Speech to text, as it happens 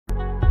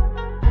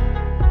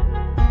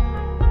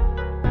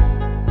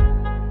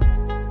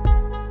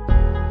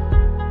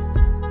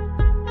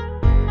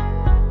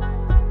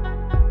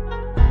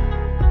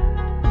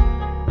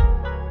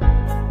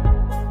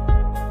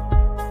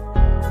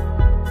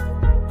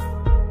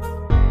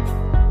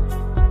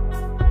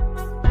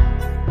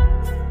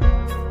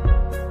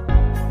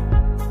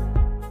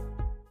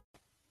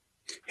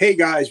Hey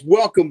guys,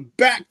 welcome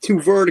back to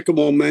Vertical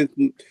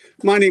Momentum.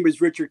 My name is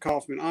Richard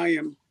Kaufman. I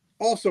am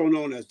also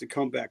known as the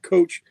Comeback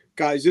Coach.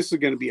 Guys, this is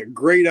going to be a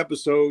great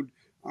episode.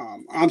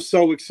 I'm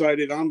so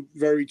excited. I'm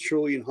very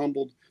truly and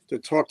humbled to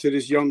talk to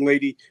this young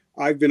lady.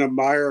 I've been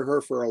admiring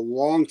her for a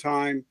long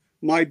time.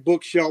 My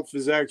bookshelf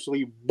is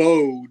actually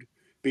bowed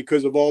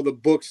because of all the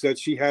books that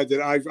she had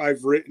that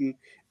I've written.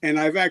 And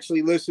I've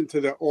actually listened to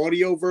the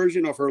audio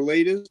version of her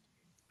latest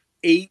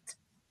 8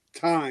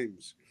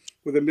 times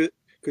with a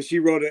because she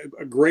wrote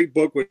a great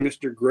book with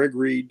Mr. Greg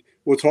Reed.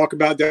 We'll talk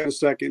about that in a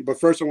second.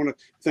 But first, I want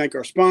to thank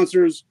our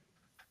sponsors,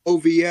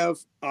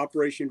 OVF,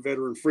 Operation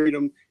Veteran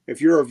Freedom. If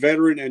you're a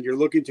veteran and you're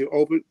looking to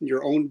open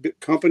your own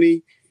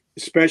company,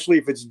 especially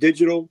if it's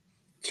digital,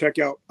 check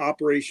out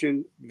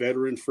Operation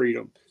Veteran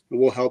Freedom, and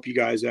we'll help you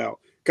guys out.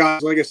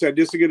 Guys, like I said,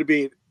 this is going to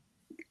be an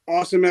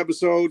awesome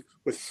episode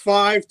with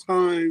 5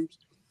 times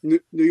New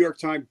York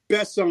Times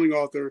bestselling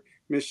author,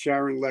 Miss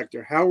Sharon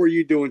Lechter. How are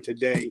you doing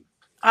today?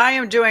 I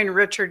am doing,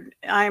 Richard.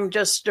 I'm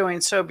just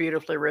doing so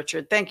beautifully,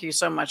 Richard. Thank you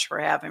so much for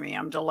having me.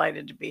 I'm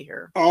delighted to be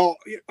here. Oh,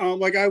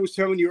 like I was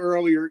telling you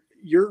earlier,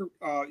 your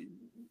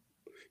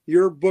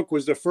book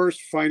was the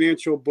first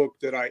financial book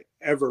that I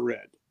ever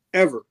read,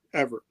 ever,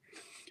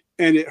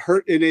 and it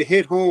hurt and it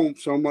hit home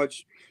so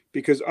much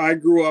because I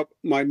grew up.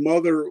 My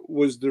mother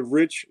was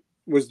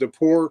the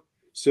poor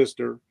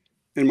sister,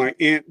 and my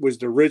aunt was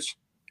the rich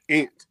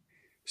aunt.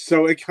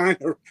 So it kind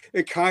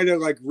of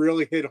like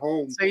really hit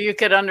home. So you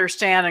could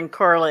understand and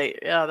correlate.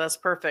 Yeah, that's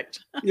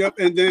perfect. Yep.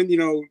 And then,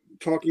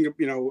 talking,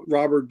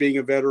 Robert being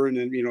a veteran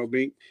and,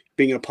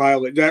 being a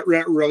pilot, that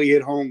really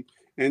hit home.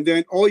 And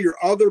then all your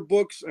other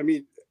books,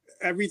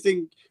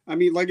 everything,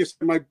 like I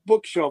said, my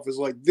bookshelf is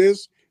like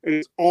this and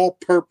it's all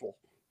purple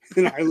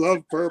and I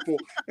love purple.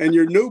 And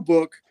your new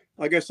book,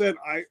 like I said,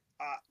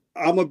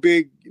 I'm a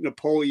big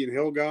Napoleon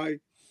Hill guy.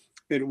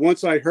 And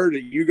once I heard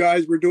that you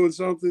guys were doing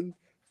something,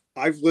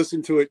 I've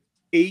listened to it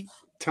 8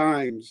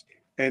 times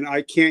and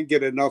I can't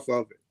get enough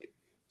of it.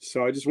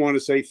 So I just want to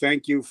say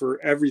thank you for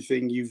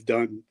everything you've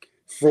done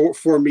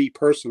for me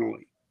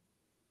personally.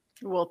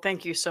 Well,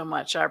 thank you so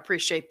much. I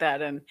appreciate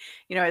that. And,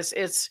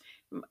 it's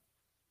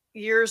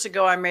years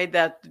ago, I made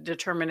that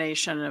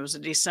determination. It was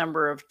in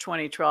December of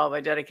 2012.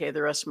 I dedicated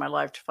the rest of my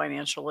life to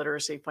financial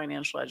literacy,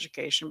 financial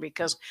education,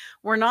 because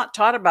we're not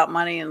taught about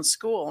money in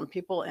school and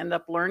people end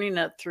up learning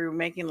it through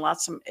making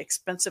lots of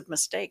expensive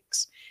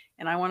mistakes.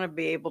 And I want to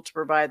be able to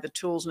provide the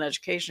tools and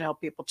education to help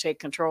people take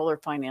control of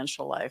their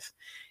financial life.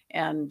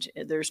 And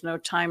there's no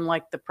time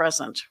like the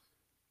present.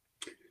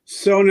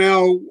 So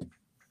now,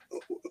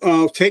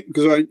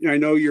 because I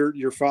know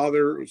your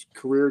father was a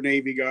career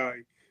Navy guy.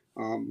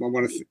 I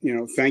want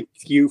to thank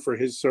you for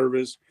his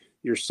service.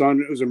 Your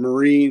son was a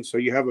Marine, so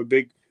you have a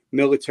big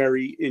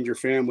military in your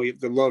family,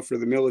 the love for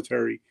the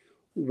military.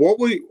 What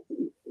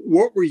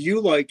were you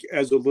like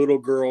as a little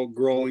girl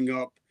growing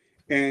up?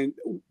 And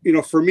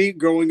for me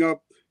growing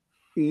up,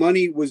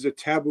 money was a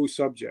taboo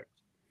subject.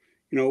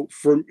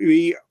 For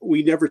me,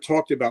 we never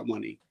talked about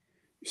money.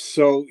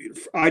 So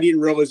I didn't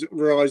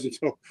realize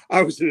until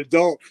I was an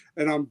adult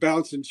and I'm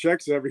bouncing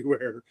checks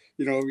everywhere.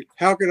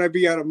 How can I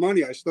be out of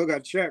money? I still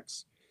got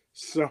checks.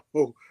 So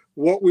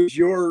what was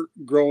your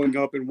growing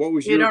up and what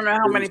was you don't know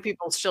how many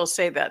people still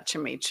say that to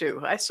me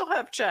too. I still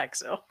have checks.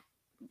 So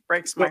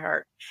breaks my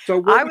heart.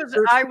 So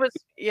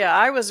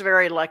I was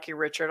very lucky,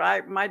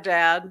 Richard. My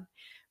dad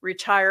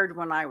retired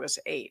when I was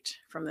 8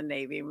 from the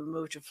Navy. We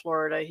moved to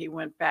Florida. He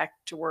went back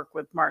to work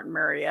with Martin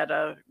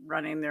Marietta,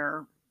 running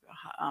their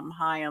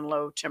high and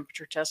low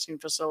temperature testing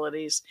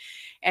facilities.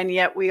 And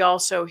yet we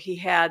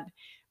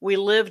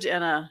lived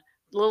in a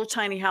little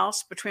tiny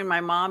house between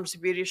my mom's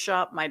beauty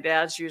shop, my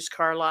dad's used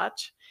car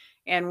lot.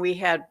 And we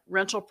had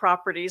rental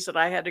properties that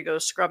I had to go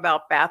scrub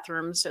out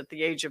bathrooms at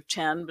the age of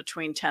 10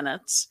 between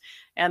tenants.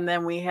 And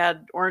then we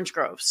had orange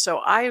groves. So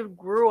I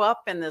grew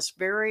up in this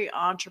very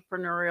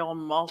entrepreneurial,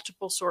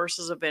 multiple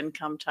sources of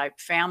income type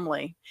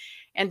family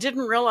and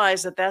didn't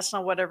realize that that's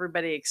not what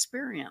everybody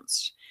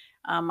experienced.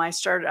 I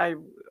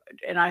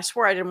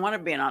swore I didn't want to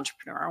be an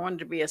entrepreneur. I wanted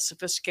to be a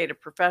sophisticated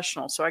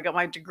professional. So I got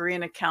my degree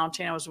in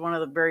accounting. I was one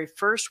of the very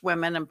first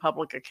women in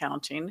public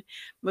accounting.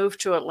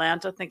 Moved to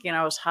Atlanta thinking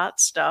I was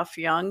hot stuff,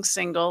 young,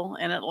 single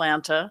in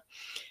Atlanta.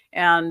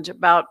 And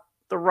about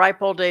the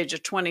ripe old age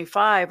of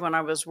 25, when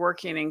I was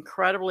working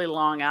incredibly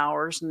long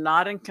hours,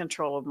 not in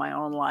control of my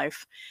own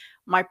life,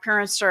 my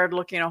parents started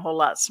looking a whole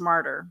lot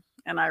smarter.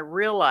 And I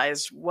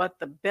realized what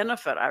the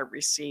benefit I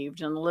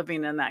received in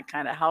living in that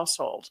kind of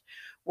household,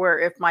 where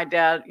if my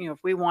dad, if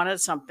we wanted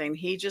something,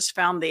 he just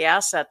found the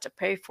asset to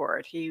pay for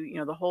it.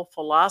 The whole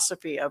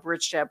philosophy of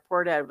Rich Dad,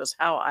 Poor Dad was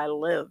how I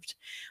lived.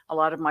 A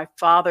lot of my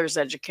father's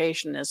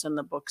education is in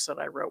the books that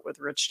I wrote with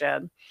Rich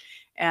Dad.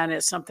 And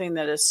it's something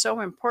that is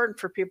so important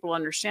for people to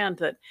understand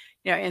that,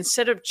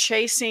 instead of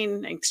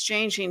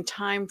exchanging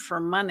time for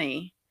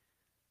money,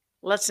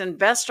 let's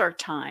invest our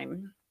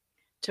time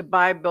to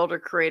buy, build, or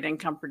create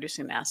income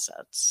producing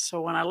assets.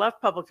 So when I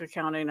left public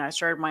accounting, I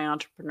started my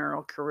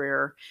entrepreneurial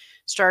career,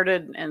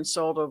 started and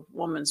sold a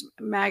woman's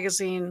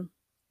magazine,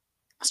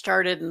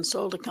 started and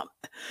sold a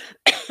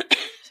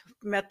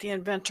met the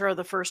inventor of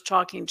the first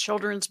talking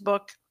children's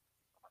book.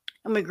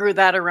 And we grew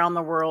that around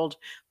the world,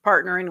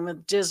 partnering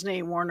with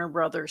Disney, Warner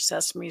Brothers,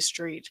 Sesame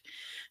Street.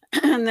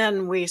 And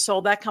then we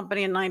sold that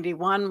company in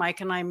 91.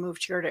 Mike and I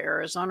moved here to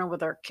Arizona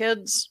with our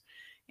kids.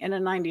 And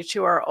in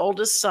 92, our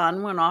oldest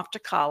son went off to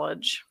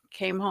college,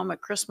 came home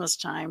at Christmas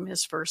time,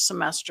 his first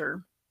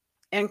semester,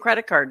 in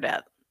credit card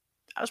debt.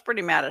 I was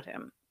pretty mad at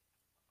him.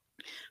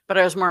 But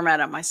I was more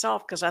mad at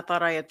myself because I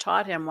thought I had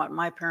taught him what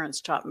my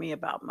parents taught me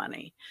about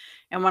money.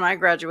 And when I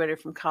graduated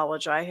from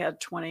college, I had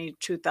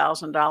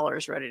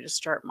 $22,000 ready to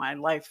start my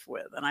life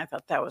with. And I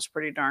thought that was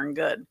pretty darn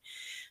good.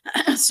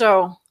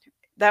 So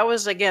that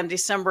was, again,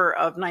 December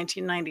of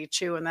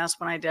 1992. And that's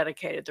when I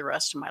dedicated the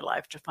rest of my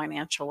life to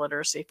financial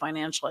literacy,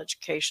 financial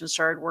education,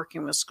 started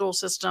working with school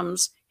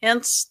systems.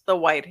 Hence, the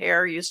white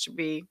hair used to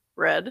be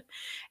red.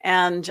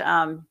 And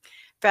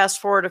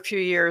fast forward a few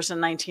years, in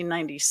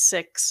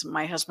 1996,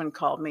 my husband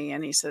called me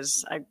and he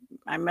says,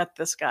 I met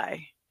this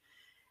guy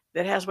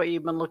that has what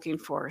you've been looking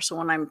for. So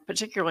when I'm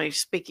particularly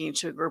speaking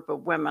to a group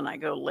of women, I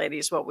go,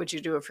 ladies, what would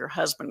you do if your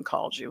husband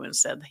called you and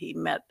said he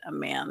met a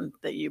man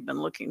that you've been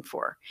looking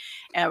for?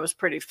 And it was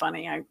pretty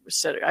funny. I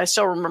said, I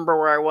still remember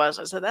where I was.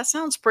 I said, that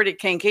sounds pretty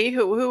kinky.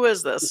 Who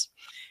is this?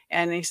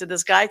 And he said,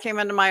 this guy came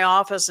into my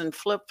office in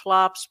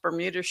flip-flops,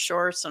 Bermuda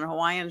shorts, and a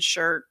Hawaiian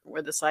shirt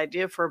with this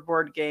idea for a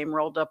board game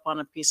rolled up on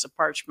a piece of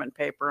parchment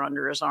paper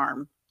under his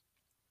arm.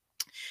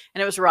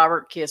 And it was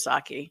Robert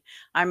Kiyosaki.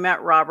 I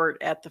met Robert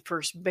at the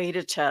first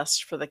beta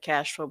test for the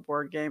cash flow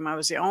board game. I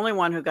was the only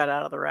one who got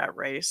out of the rat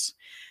race.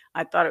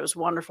 I thought it was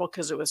wonderful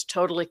because it was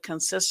totally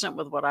consistent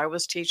with what I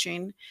was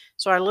teaching.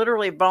 So I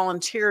literally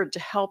volunteered to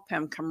help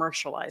him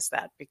commercialize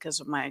that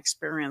because of my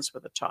experience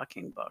with a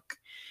talking book.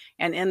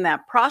 And in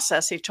that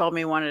process, he told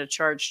me he wanted to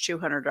charge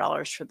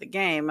 $200 for the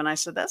game. And I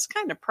said, that's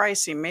kind of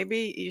pricey.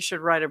 Maybe you should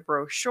write a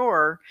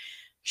brochure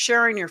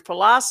sharing your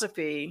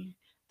philosophy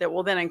that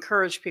will then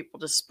encourage people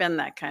to spend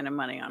that kind of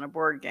money on a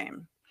board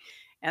game.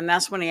 And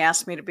that's when he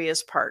asked me to be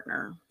his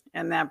partner.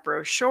 And that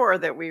brochure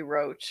that we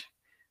wrote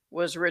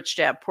was Rich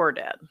Dad, Poor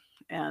Dad.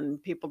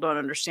 And people don't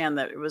understand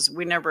that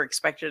we never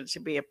expected it to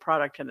be a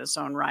product in its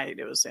own right.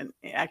 It was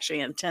actually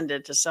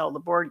intended to sell the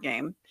board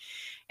game.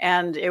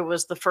 And it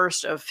was the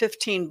first of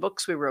 15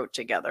 books we wrote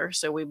together.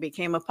 So we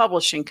became a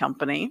publishing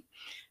company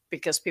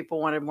because people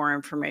wanted more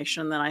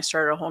information. Then I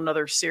started a whole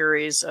nother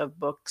series of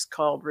books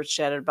called Rich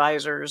Dad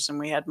Advisors, and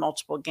we had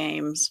multiple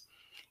games.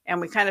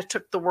 And we kind of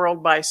took the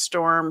world by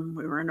storm.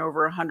 We were in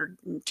over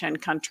 110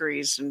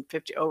 countries and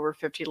over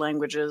 50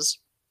 languages.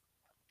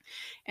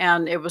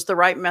 And it was the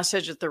right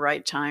message at the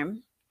right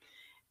time.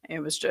 It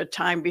was a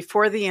time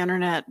before the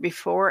internet,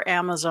 before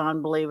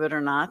Amazon, believe it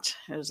or not.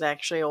 It was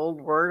actually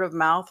old word of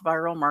mouth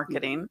viral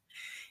marketing.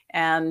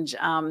 And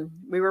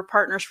we were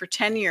partners for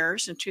 10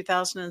 years. In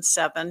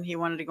 2007, he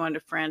wanted to go into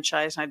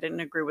franchise, and I didn't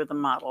agree with the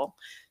model.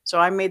 So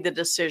I made the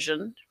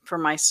decision for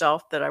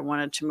myself that I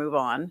wanted to move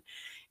on.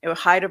 It was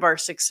height of our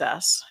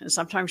success. And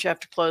sometimes you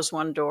have to close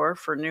one door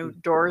for new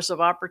doors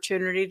of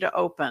opportunity to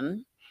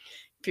open.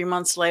 A few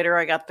months later,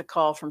 I got the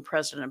call from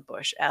President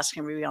Bush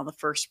asking me to be on the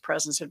first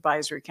President's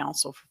Advisory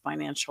Council for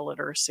Financial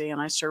Literacy.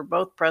 And I served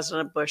both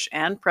President Bush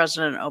and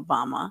President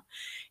Obama,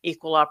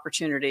 equal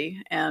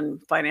opportunity. And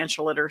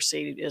financial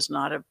literacy is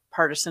not a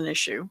partisan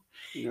issue.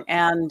 Yep.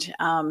 And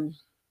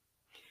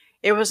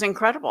it was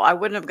incredible. I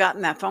wouldn't have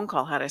gotten that phone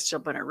call had I still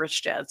been at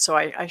Rich Dad. So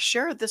I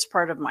shared this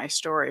part of my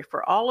story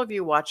for all of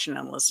you watching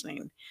and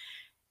listening.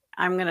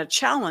 I'm going to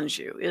challenge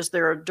you. Is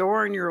there a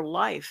door in your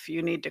life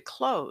you need to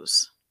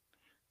close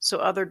so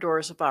other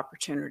doors of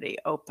opportunity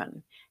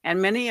open?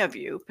 And many of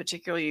you,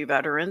 particularly you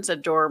veterans, a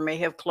door may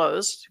have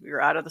closed.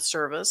 You're out of the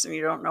service and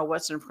you don't know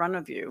what's in front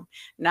of you.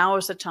 Now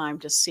is the time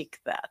to seek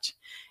that.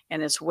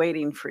 And it's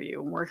waiting for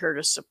you. And we're here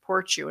to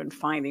support you in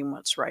finding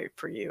what's right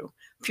for you.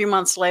 A few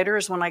months later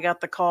is when I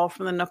got the call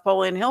from the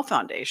Napoleon Hill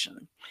Foundation.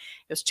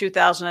 It was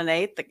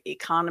 2008. The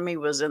economy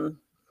was in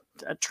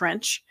a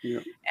trench. Yeah.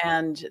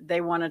 And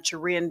they wanted to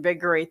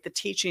reinvigorate the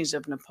teachings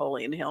of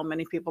Napoleon Hill.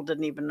 Many people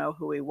didn't even know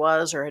who he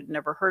was or had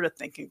never heard of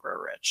Think and Grow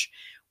Rich.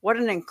 What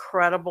an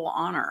incredible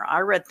honor. I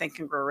read Think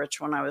and Grow Rich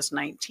when I was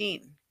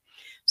 19.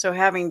 So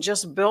having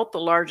just built the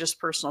largest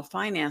personal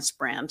finance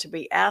brand, to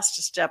be asked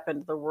to step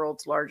into the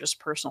world's largest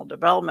personal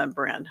development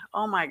brand,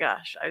 oh my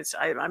gosh,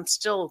 I'm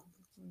still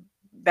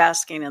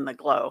basking in the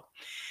glow.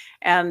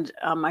 And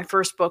my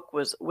first book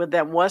was with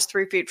them was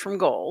 3 Feet from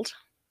Gold,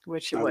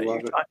 which is what you're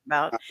talking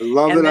about. I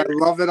love it. I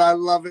love it. I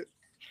love it.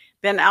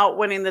 Then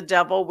Outwitting the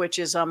Devil, which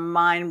is a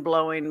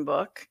mind-blowing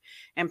book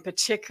and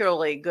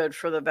particularly good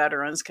for the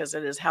veterans because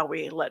it is how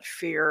we let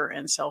fear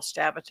and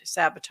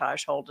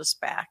self-sabotage hold us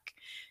back.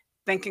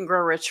 Think and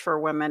Grow Rich for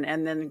women.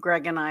 And then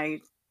Greg and I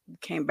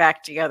came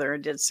back together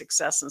and did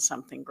Success in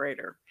Something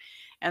Greater.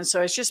 And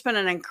so it's just been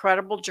an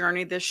incredible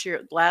journey this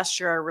year. Last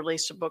year, I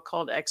released a book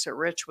called Exit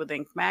Rich with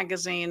Inc.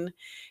 magazine.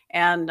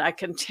 And I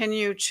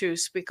continue to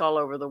speak all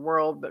over the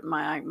world, but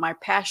my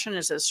passion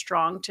is as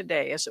strong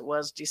today as it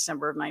was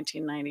December of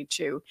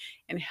 1992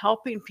 in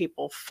helping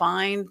people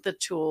find the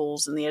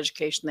tools and the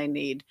education they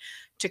need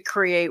to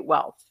create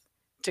wealth,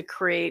 to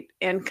create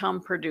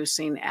income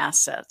producing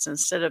assets.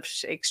 Instead of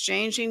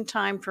exchanging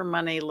time for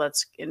money,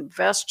 let's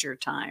invest your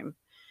time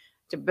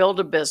to build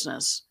a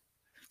business,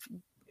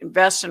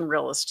 invest in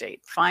real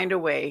estate, find a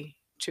way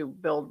to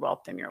build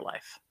wealth in your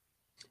life.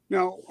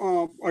 Now,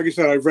 like I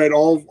said, I've read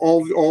all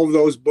of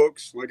those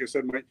books. Like I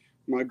said,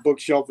 my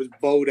bookshelf is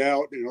bowed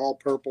out and all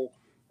purple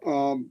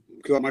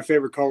because my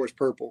favorite color is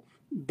purple.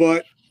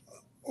 But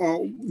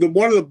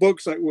one of the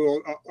books I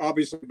will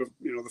obviously,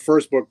 the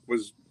first book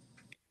was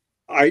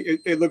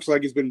it looks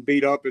like it's been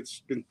beat up.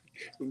 It's been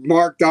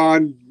marked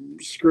on,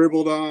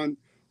 scribbled on,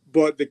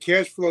 but the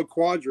cash flow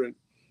quadrant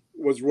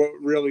was what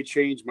really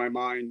changed my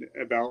mind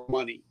about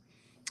money.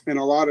 And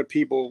a lot of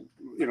people,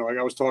 like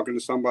I was talking to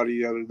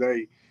somebody the other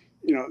day,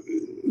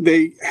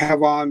 they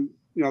have on,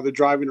 they're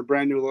driving a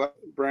brand new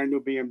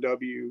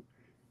BMW,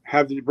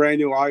 have the brand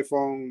new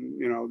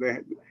iPhone, they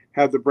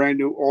have the brand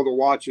new, all the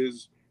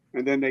watches,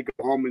 and then they go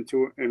home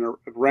in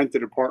a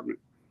rented apartment.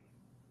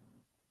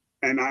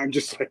 And I'm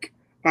just like,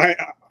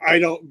 I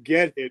don't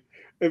get it.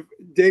 If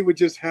they would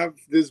just have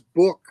this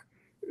book,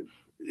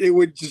 it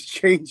would just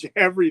change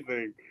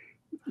everything.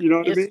 You know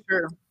what I mean?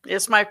 True.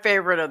 It's my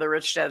favorite of the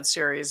Rich Dad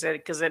series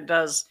because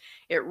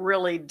it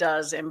really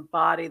does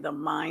embody the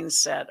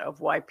mindset of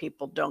why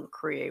people don't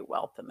create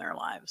wealth in their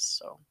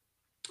lives.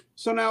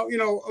 So now,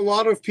 a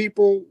lot of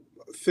people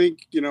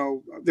think,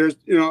 there's,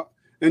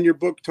 and your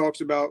book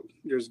talks about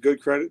there's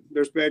good credit,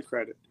 there's bad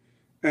credit.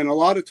 And a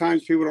lot of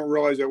times people don't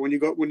realize that when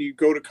you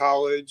go to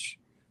college,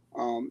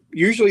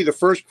 usually the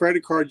first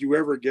credit card you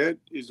ever get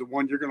is the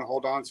one you're going to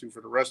hold on to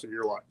for the rest of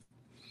your life.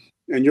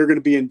 And you're going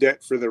to be in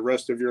debt for the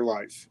rest of your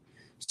life.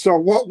 So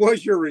what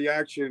was your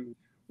reaction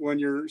when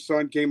your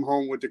son came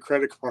home with the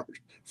credit card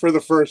for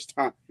the first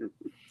time?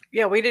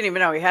 Yeah, we didn't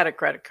even know he had a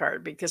credit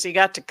card because he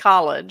got to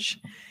college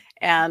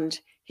and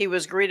he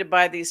was greeted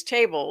by these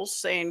tables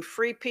saying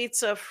free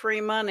pizza,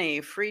 free money,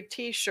 free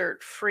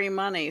t-shirt, free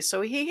money.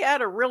 So he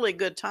had a really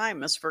good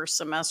time his first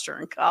semester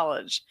in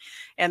college.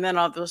 And then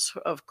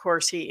of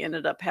course, he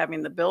ended up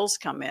having the bills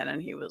come in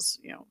and he was,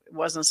 it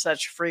wasn't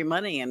such free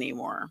money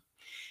anymore.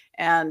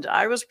 And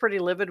I was pretty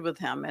livid with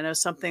him. And it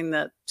was something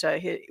that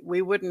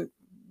we wouldn't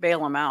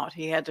bail him out.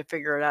 He had to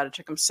figure it out. It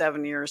took him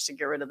 7 years to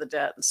get rid of the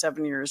debt and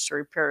 7 years to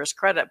repair his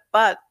credit.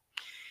 But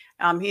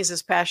he's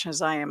as passionate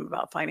as I am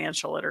about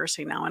financial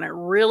literacy now. And it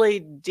really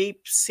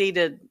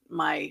deep-seated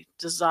my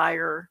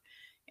desire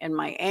and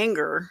my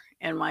anger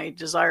and my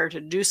desire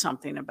to do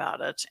something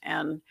about it.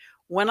 And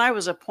when I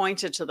was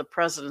appointed to the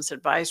President's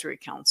Advisory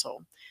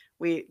Council,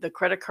 the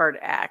Credit Card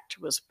Act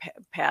was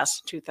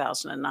passed in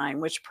 2009,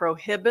 which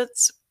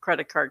prohibits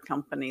credit card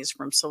companies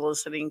from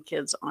soliciting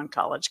kids on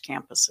college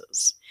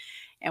campuses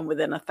and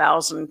within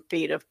 1,000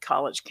 feet of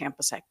college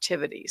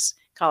activities.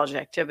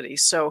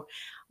 So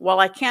while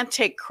I can't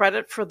take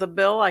credit for the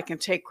bill, I can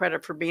take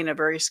credit for being a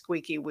very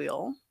squeaky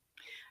wheel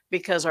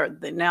because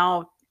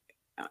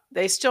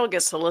they still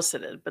get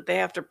solicited, but they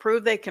have to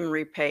prove they can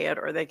repay it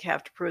or they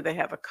have to prove they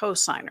have a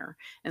cosigner.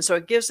 And so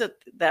it gives it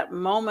that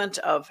moment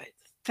of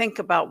think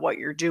about what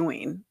you're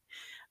doing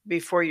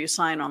before you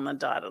sign on the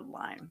dotted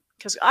line.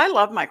 Because I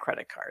love my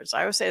credit cards.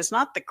 I always say it's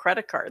not the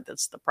credit card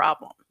that's the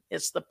problem.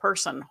 It's the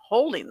person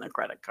holding the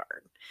credit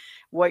card.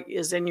 What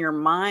is in your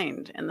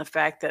mind and the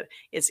fact that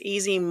it's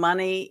easy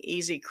money,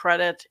 easy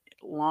credit,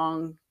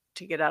 long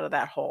to get out of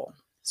that hole.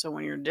 So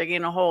when you're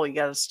digging a hole, you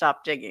got to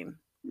stop digging.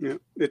 Yeah,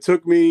 it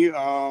took me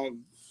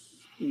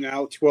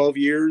now 12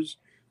 years.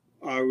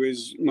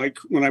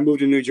 When I moved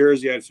to New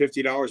Jersey, I had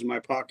 $50 in my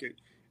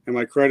pocket, and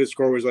my credit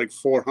score was like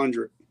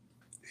 400.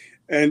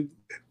 And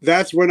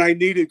that's when I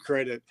needed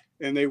credit,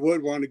 and they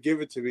would want to give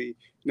it to me.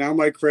 Now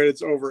my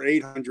credit's over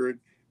 800,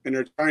 and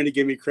they're trying to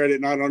give me credit,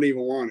 and I don't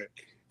even want it.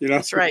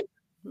 That's right.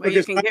 Well,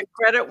 you can get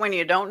credit when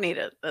you don't need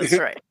it. That's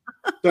right.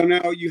 So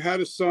now you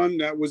had a son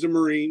that was a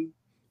Marine,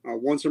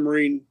 once a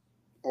Marine,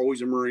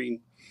 always a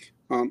Marine.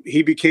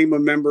 He became a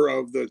member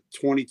of the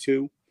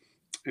 22,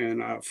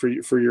 and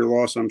for your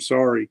loss, I'm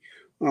sorry.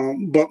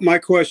 But my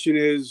question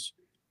is,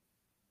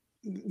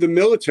 the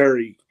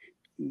military,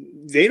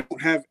 they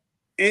don't have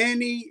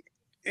any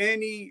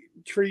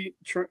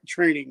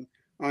training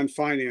on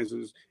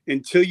finances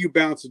until you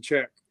bounce a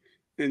check,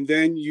 and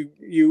then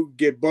you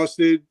get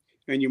busted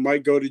and you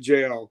might go to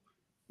jail.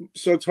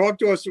 So talk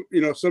to us,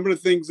 some of the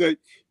things that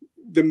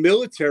the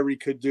military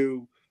could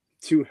do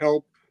to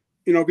help.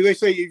 Because they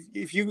say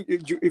if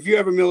you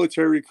have a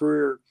military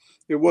career,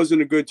 it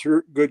wasn't a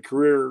good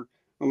career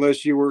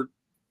unless you were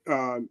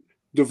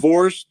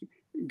divorced,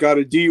 got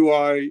a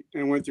DUI,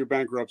 and went through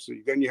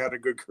bankruptcy. Then you had a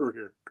good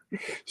career.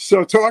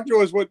 So talk to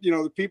us what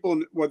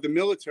the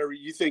military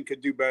you think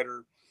could do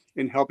better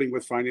in helping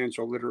with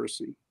financial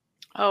literacy.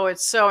 Oh,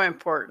 it's so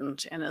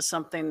important, and it's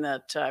something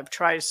that I've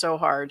tried so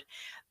hard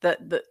that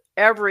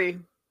every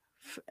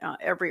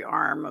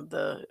arm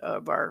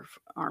of our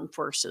armed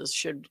forces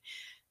should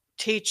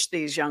teach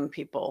these young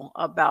people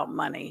about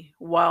money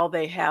while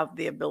they have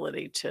the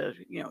ability to,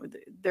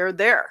 they're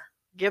there.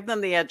 Give them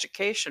the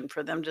education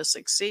for them to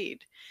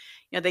succeed.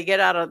 they get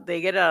out of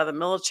the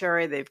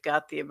military. They've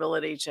got the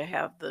ability to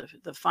have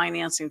the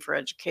financing for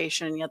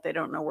education, yet they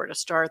don't know where to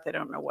start. They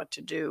don't know what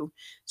to do.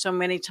 So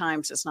many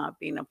times it's not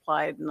being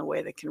applied in the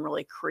way that can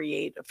really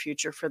create a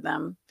future for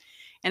them.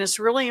 And it's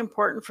really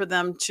important for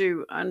them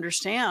to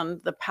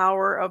understand the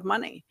power of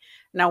money.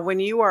 Now, when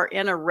you are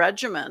in a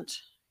regiment,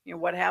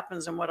 what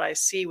happens and what I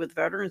see with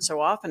veterans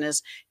so often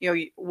is,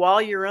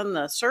 while you're in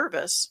the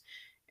service,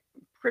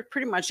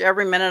 pretty much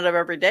every minute of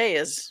every day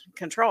is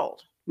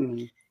controlled.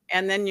 Mm-hmm.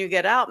 And then you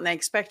get out and they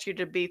expect you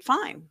to be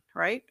fine,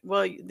 right?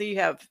 Well, you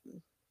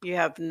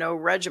have no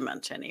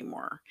regiment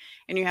anymore,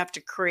 and you have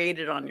to create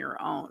it on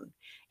your own.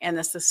 And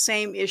it's the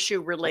same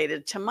issue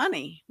related to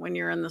money. When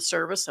you're in the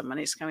service, the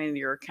money's coming into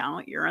your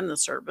account. You're in the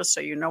service, so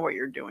you know what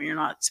you're doing. You're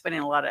not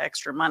spending a lot of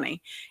extra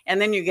money.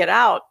 And then you get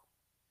out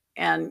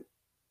and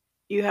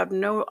you have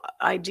no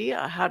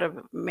idea how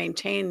to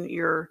maintain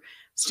your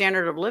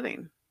standard of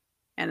living.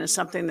 And it's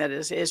something that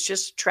is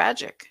just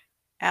tragic,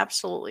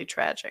 absolutely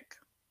tragic.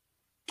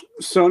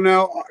 So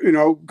now,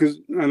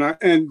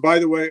 and by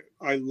the way,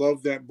 I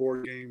love that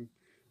board game.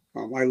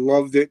 I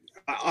loved it.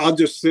 I'll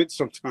just sit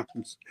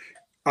sometimes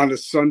on a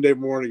Sunday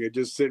morning and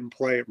just sit and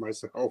play it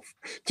myself,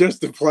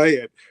 just to play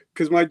it.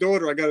 Because my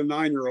daughter, I got a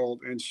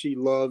 9-year-old, and she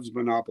loves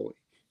Monopoly.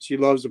 She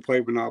loves to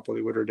play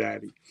Monopoly with her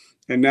daddy.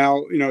 And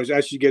now,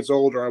 as she gets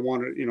older, I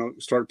want to,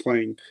 start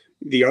playing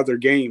the other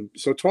game.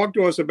 So talk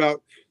to us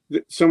about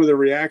some of the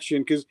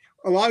reaction, because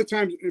a lot of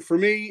times for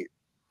me,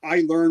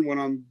 I learn when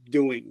I'm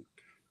doing.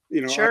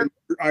 Sure.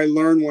 I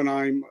learn when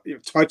I'm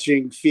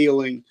touching,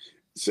 feeling.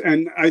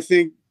 And I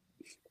think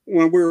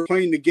when we were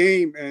playing the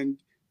game and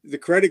the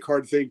credit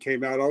card thing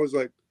came out, I was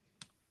like,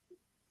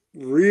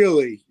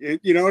 really?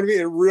 You know what I mean?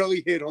 It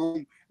really hit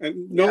home.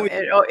 And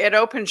it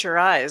opens your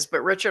eyes.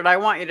 But Richard, I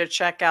want you to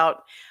check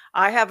out,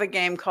 I have a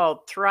game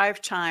called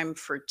Thrive Time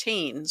for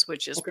Teens,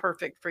 which is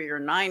perfect for your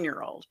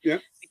 9-year-old. Yeah.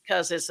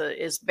 Because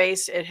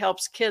it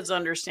helps kids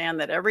understand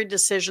that every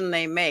decision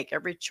they make,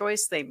 every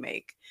choice they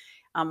make,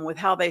 with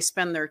how they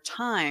spend their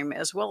time,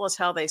 as well as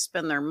how they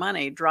spend their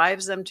money,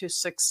 drives them to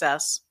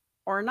success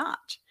or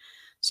not.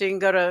 So you can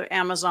go to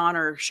Amazon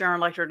or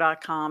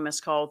SharonLechter.com.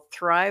 It's called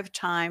Thrive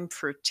Time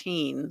for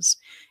Teens.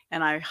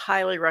 And I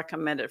highly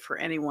recommend it for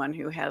anyone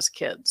who has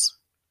kids.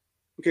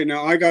 Okay,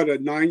 now I got a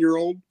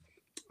 9-year-old.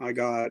 I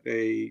got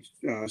he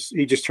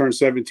just turned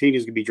 17.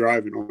 He's going to be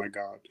driving. Oh, my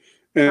God.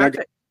 And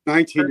perfect. I got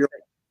a 19-year-old.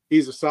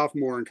 He's a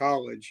sophomore in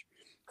college.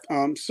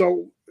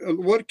 So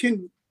what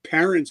can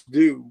parents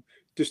do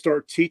to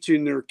start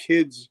teaching their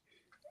kids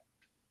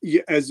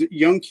as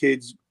young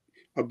kids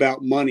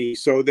about money,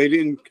 so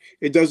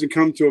it doesn't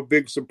come to a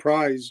big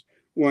surprise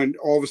when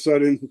all of a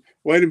sudden,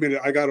 wait a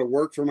minute, I got to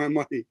work for my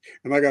money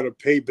and I got to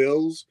pay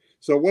bills?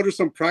 So what are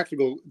some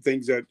practical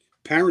things that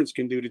parents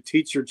can do to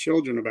teach your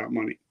children about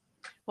money?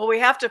 Well, we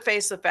have to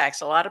face the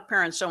facts. A lot of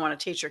parents don't want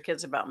to teach their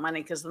kids about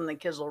money, because then the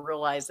kids will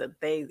realize that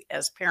they,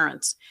 as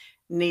parents,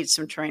 need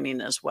some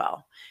training as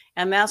well.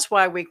 And that's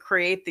why we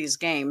create these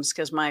games,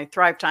 because my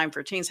Thrive Time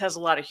for Teens has a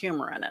lot of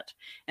humor in it.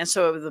 And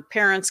so the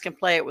parents can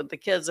play it with the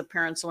kids, the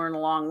parents learn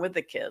along with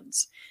the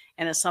kids.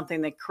 And it's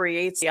something that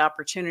creates the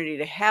opportunity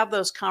to have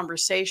those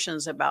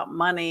conversations about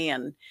money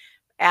and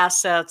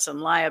assets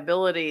and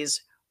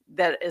liabilities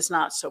that is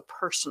not so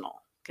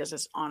personal, because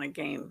it's on a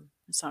game.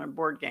 It's on a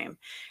board game.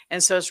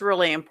 And so it's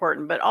really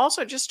important. But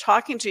also just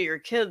talking to your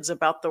kids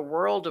about the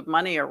world of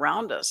money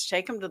around us.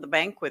 Take them to the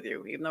bank with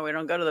you, even though we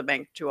don't go to the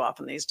bank too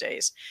often these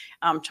days.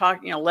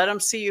 Let them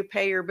see you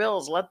pay your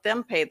bills. Let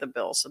them pay the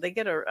bills so they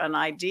get an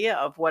idea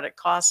of what it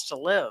costs to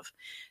live.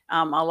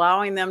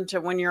 Allowing them to,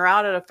 when you're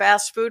out at a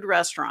fast food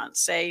restaurant,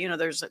 say,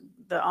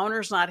 the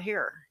owner's not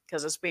here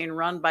because it's being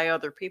run by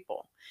other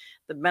people.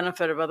 The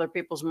benefit of other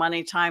people's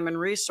money, time, and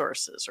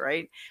resources,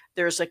 right?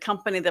 There's a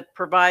company that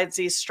provides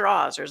these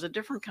straws. There's a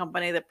different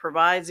company that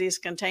provides these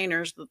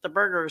containers that the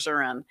burgers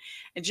are in.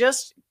 And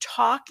just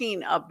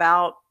talking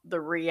about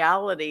the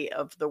reality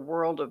of the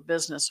world of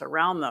business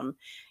around them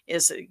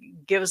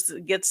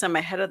gets them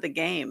ahead of the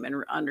game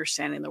in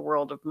understanding the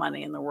world of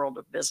money and the world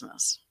of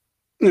business.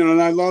 And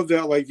I love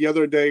that. Like the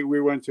other day, we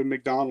went to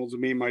McDonald's,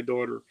 me and my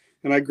daughter,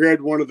 and I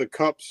grabbed one of the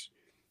cups,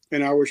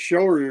 and I was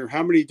showing her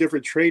how many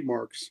different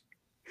trademarks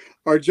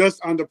are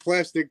just on the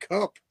plastic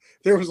cup.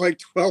 There was like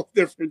 12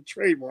 different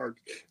trademarks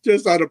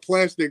just on a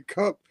plastic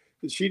cup.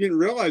 And she didn't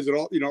realize it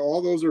all.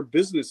 All those are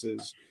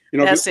businesses.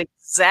 That's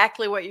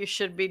exactly what you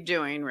should be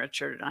doing,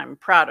 Richard. I'm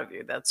proud of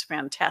you. That's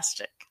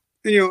fantastic.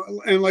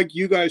 And like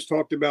you guys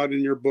talked about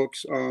in your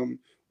books,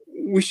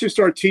 we should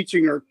start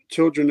teaching our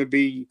children to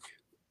be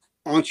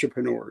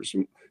entrepreneurs,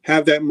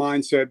 have that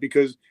mindset,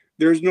 because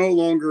there's no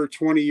longer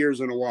 20 years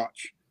in a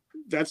watch.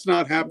 That's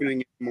not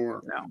happening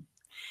anymore. No.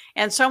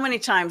 And so many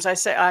times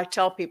I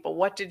tell people,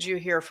 what did you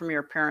hear from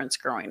your parents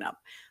growing up?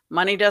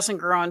 Money doesn't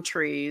grow on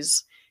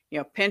trees.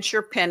 Pinch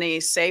your penny,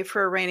 save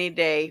for a rainy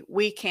day.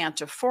 We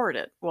can't afford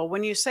it. Well,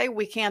 when you say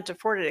we can't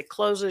afford it, it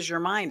closes your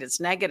mind.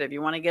 It's negative.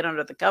 You want to get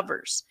under the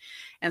covers.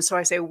 And so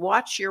I say,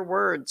 watch your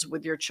words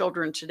with your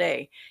children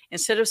today.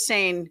 Instead of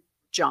saying,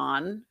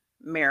 John,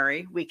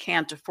 Mary, we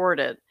can't afford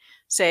it,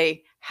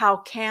 say, how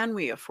can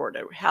we afford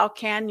it? How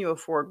can you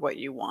afford what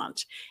you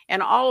want?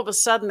 And all of a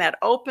sudden that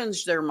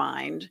opens their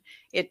mind.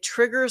 It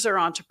triggers their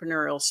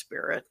entrepreneurial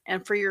spirit.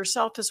 And for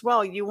yourself as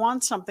well, you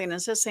want something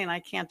instead of saying, I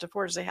can't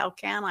afford it, say, how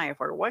can I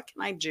afford it? What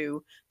can I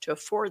do to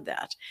afford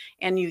that?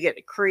 And you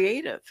get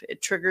creative.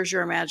 It triggers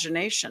your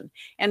imagination.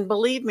 And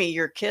believe me,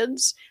 your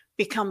kids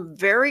become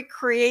very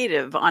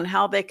creative on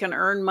how they can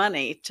earn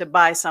money to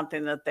buy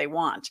something that they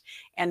want.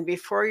 And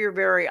before your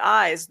very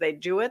eyes, they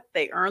do it,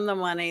 they earn the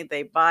money,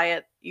 they buy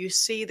it. You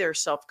see their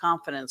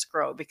self-confidence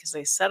grow because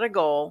they set a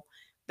goal,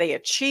 they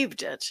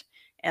achieved it,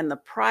 and the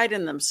pride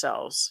in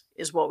themselves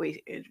is what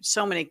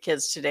so many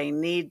kids today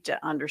need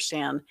to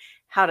understand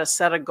how to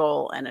set a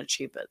goal and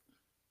achieve it.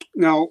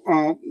 Now,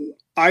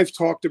 I've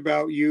talked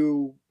about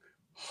you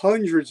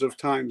hundreds of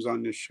times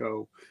on this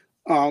show.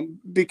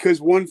 Because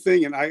one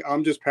thing, and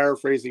I'm just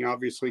paraphrasing,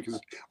 obviously,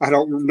 because I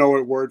don't know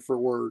it word for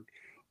word,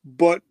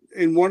 but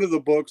in one of the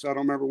books, I don't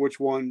remember which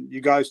one, you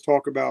guys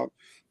talk about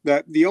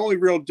that the only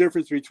real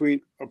difference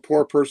between a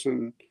poor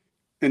person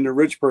and a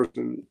rich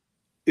person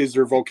is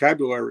their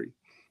vocabulary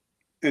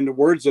and the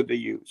words that they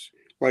use.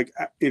 Like,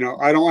 like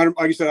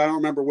I said, I don't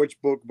remember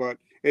which book, but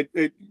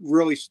it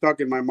really stuck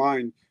in my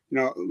mind,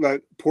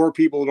 that poor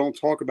people don't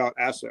talk about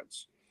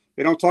assets.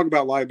 They don't talk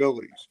about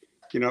liabilities,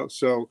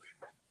 so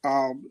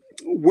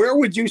where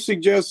would you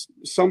suggest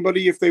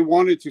somebody, if they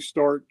wanted to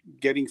start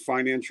getting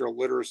financial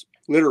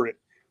literate,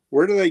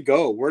 where do they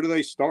go? Where do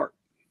they start?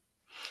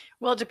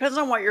 Well, it depends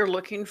on what you're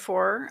looking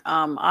for.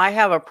 I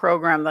have a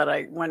program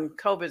that when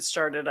COVID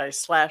started, I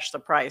slashed the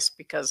price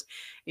because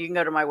you can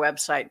go to my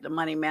website. The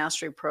Money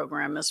Mastery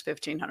Program is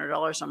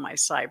 $1,500 on my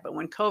site. But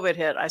when COVID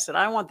hit, I said,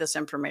 I want this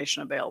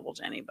information available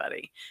to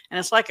anybody. And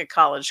it's like a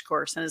college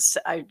course. And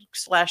I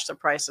slashed the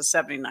price to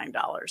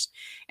 $79.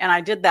 And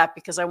I did that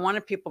because I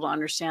wanted people to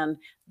understand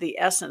the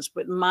essence,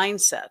 but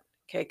mindset.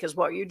 Okay. Because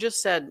what you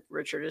just said,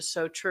 Richard, is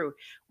so true.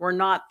 We're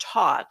not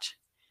taught.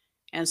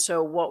 And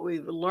so what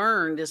we've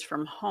learned is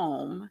from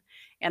home,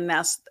 and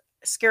that's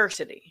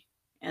scarcity.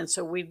 And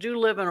so we do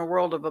live in a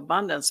world of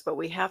abundance, but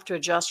we have to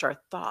adjust our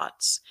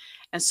thoughts.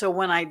 And so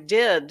when I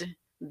did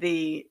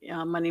the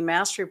Money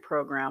Mastery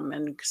Program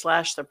and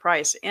slashed the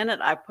price, in it,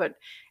 I put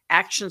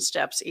action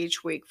steps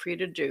each week for you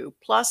to do,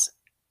 plus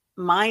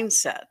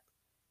mindset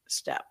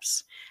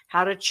steps,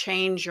 how to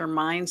change your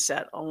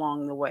mindset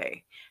along the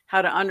way,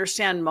 how to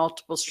understand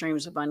multiple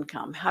streams of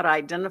income, how to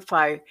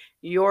identify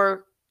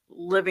your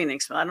living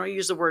expense. I don't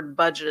use the word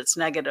budget, it's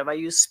negative. I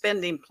use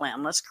spending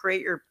plan. Let's create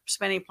your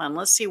spending plan.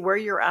 Let's see where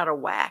you're out of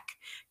whack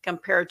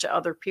compared to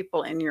other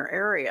people in your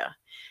area.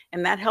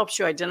 And that helps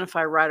you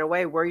identify right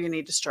away where you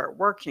need to start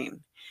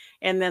working.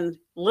 And then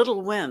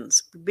little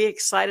wins. Be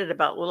excited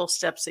about little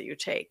steps that you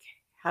take.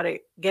 How to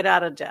get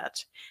out of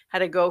debt, how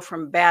to go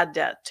from bad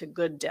debt to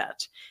good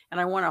debt.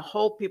 And I want to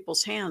hold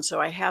people's hands so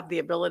I have the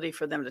ability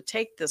for them to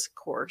take this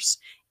course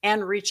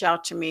and reach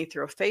out to me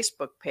through a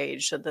Facebook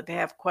page so that they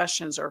have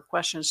questions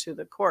through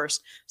the course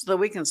so that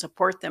we can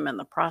support them in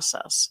the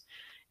process.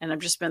 And I've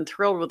just been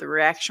thrilled with the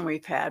reaction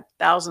we've had.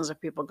 Thousands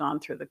of people gone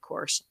through the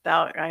course.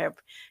 I have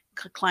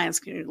clients.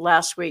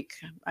 Last week,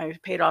 I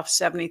paid off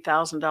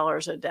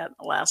 $70,000 of debt in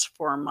the last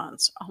 4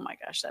 months. Oh my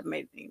gosh, that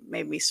made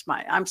me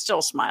smile. I'm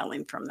still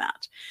smiling from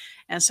that.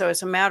 And so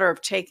it's a matter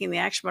of taking the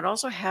action, but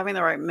also having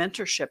the right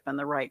mentorship and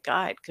the right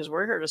guide, because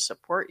we're here to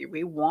support you.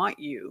 We want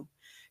you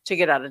to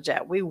get out of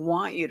debt. We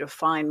want you to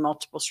find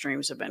multiple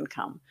streams of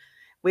income.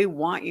 We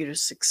want you to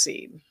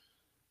succeed.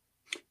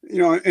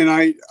 And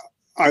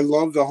I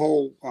love the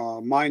whole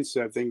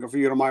mindset thing. If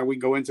you don't mind, we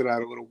can go into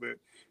that a little bit,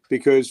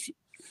 because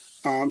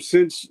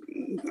since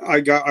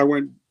I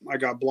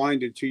got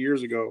blinded 2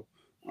 years ago,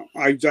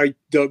 I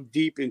dug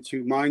deep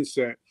into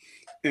mindset,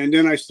 and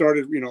then I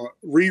started,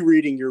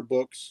 rereading your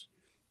books,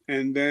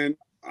 and then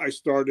I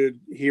started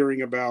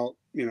hearing about,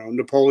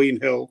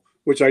 Napoleon Hill,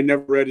 which I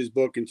never read his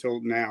book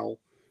until now.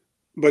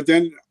 But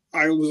then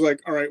I was like,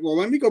 all right, well,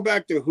 let me go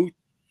back to who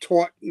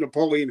taught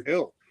Napoleon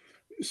Hill.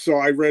 So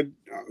I read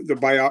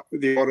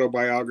the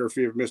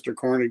autobiography of Mr.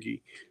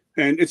 Carnegie,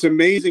 and it's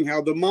amazing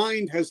how the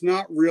mind has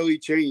not really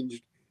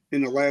changed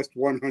in the last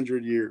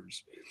 100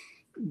 years.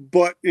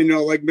 But,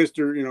 like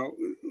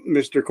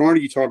Mr.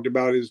 Carnegie talked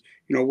about is,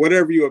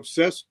 whatever you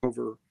obsess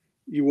over,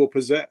 you will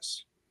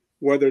possess,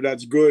 whether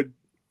that's good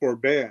or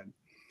bad.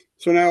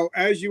 So now,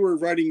 as you were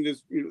writing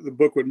this, the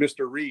book with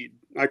Mr. Reed,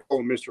 I call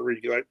him Mr. Reed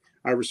because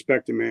I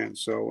respect the man.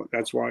 So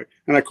that's why.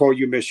 And I call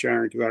you Miss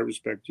Sharon because I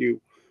respect you.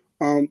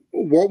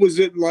 What was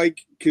it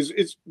like? Because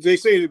they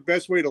say the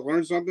best way to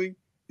learn something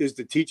is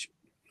to teach it.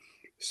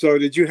 So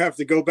did you have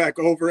to go back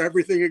over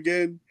everything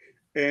again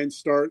and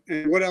start?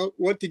 And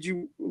what did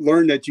you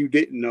learn that you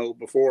didn't know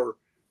before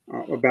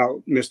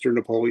about Mr.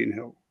 Napoleon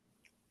Hill?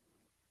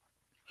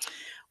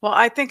 Well,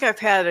 I think I've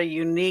had a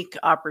unique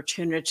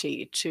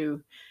opportunity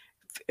to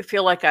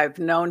feel like I've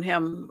known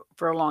him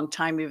for a long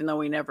time, even though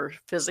we never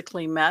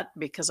physically met,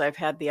 because I've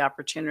had the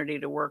opportunity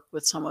to work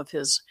with some of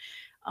his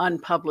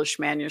unpublished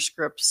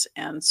manuscripts.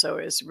 And so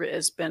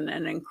it's been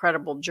an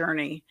incredible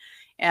journey.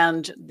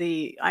 And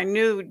I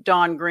knew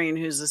Don Green,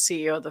 who's the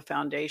CEO of the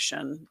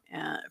foundation,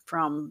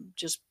 from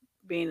just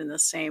being in the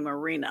same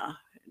arena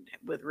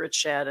with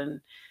Rich Dad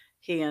and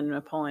he and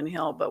Napoleon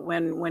Hill. But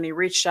when he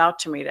reached out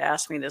to me to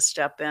ask me to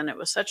step in, it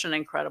was such an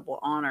incredible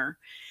honor.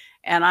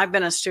 And I've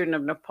been a student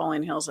of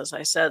Napoleon Hill's, as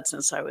I said,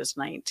 since I was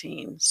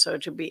 19. So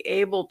to be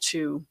able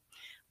to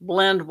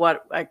blend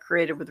what I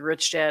created with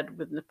Rich Dad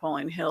with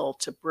Napoleon Hill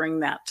to bring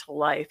that to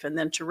life, and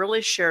then to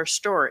really share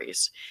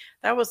stories.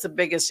 That was the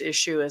biggest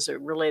issue as it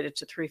related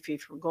to 3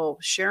 Feet from Gold,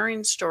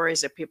 sharing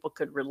stories that people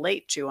could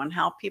relate to on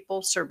how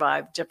people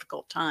survived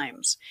difficult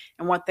times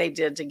and what they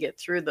did to get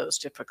through those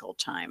difficult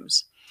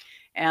times.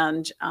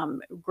 And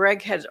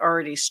Greg had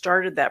already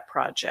started that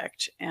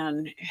project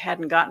and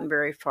hadn't gotten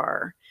very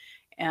far.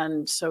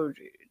 And so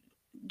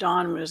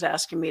Don was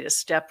asking me to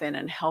step in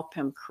and help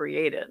him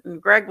create it.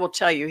 And Greg will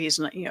tell you, he's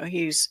not,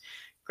 he's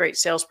a great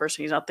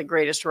salesperson. He's not the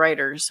greatest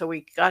writer. So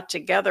we got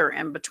together,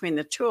 and between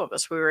the two of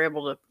us, we were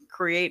able to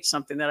create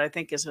something that I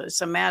think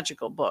it's a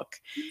magical book.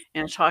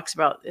 And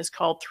it's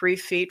called 3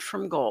 Feet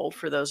from Gold,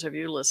 for those of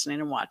you listening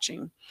and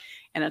watching.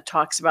 And it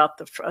talks about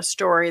a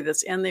story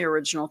that's in the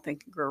original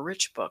Think and Grow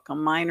Rich book. A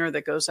miner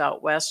that goes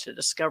out west to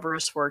discover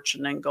his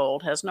fortune in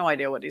gold, has no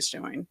idea what he's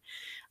doing,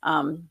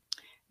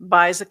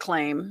 buys a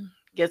claim,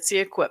 gets the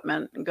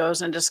equipment, and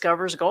goes and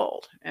discovers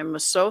gold, and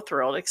was so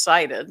thrilled,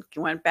 excited. He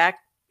went back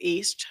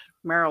east,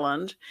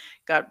 Maryland,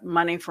 got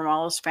money from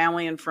all his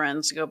family and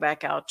friends to go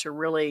back out to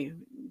really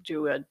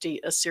do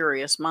a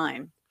serious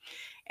mine.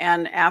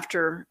 And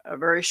after a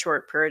very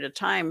short period of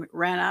time,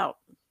 ran out.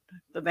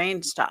 The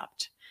vein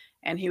stopped.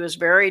 And he was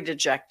very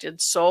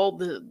dejected, sold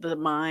the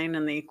mine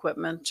and the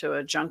equipment to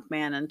a junk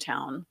man in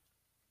town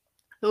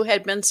who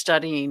had been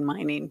studying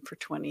mining for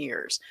 20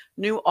 years,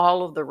 knew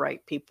all of the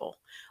right people,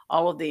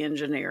 all of the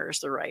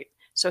engineers,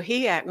 So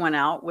he went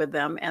out with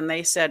them, and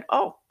they said,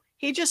 oh,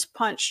 he just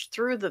punched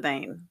through the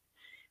vein.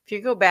 If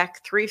you go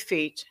back 3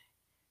 feet,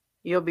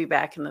 you'll be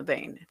back in the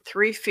vein,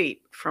 3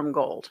 feet from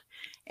gold.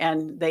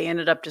 And they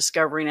ended up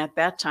discovering at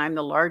that time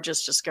the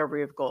largest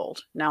discovery of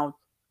gold. Now,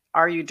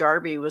 R.U.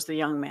 Darby was the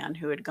young man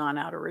who had gone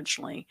out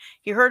originally.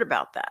 He heard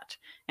about that,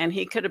 and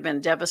he could have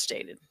been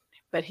devastated.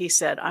 But he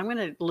said, I'm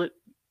going to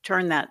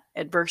turn that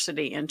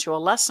adversity into a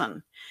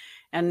lesson,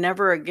 and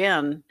never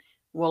again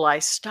will I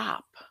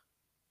stop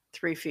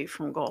 3 feet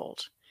from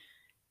gold.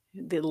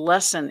 The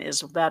lesson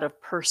is that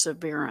of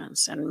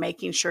perseverance and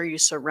making sure you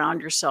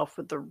surround yourself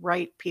with the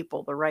right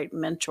people, the right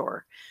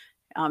mentor.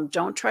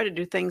 Don't try to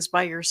do things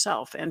by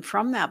yourself. And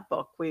from that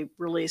book, we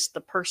released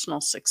the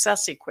personal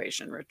success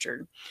equation,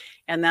 Richard.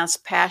 And that's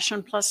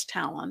passion plus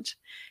talent.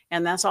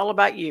 And that's all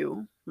about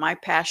you. My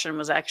passion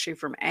was actually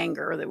from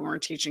anger that we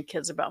weren't teaching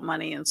kids about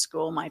money in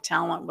school. My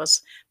talent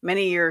was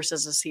many years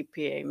as a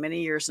CPA,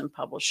 many years in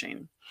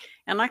publishing.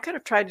 And I could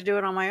have tried to do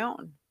it on my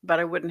own, but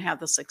I wouldn't have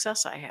the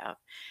success I have.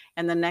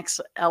 And the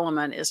next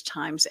element is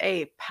times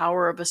A,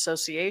 power of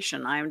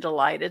association. I am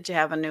delighted to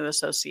have a new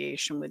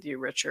association with you,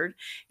 Richard.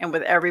 And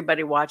with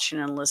everybody watching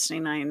and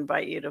listening, I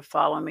invite you to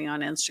follow me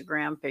on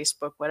Instagram,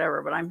 Facebook,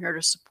 whatever, but I'm here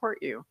to support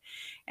you.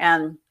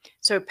 And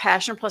so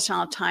passion plus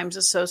talent times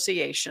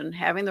association,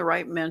 having the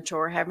right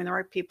mentor, having the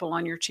right people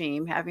on your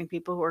team, having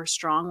people who are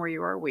strong where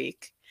you are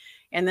weak.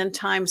 And then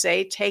times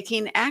A,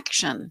 taking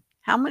action.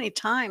 How many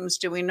times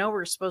do we know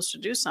we're supposed to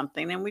do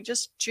something and we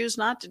just choose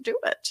not to do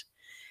it?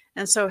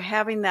 And so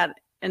having that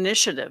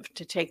initiative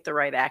to take the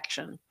right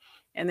action.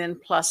 And then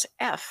plus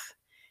F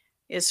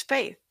is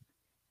faith.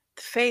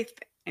 Faith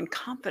and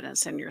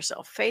confidence in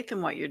yourself, faith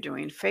in what you're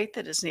doing, faith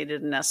that is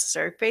needed and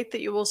necessary, faith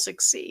that you will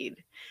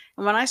succeed.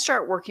 And when I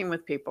start working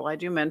with people, I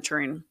do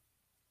mentoring,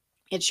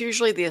 it's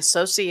usually the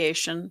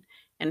association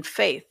and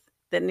faith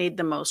that need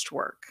the most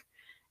work.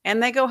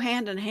 And they go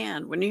hand in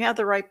hand. When you have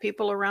the right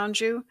people around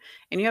you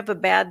and you have a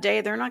bad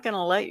day, they're not going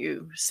to let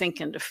you sink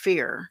into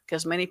fear,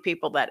 because many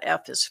people, that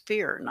F is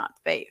fear, not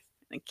faith.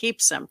 And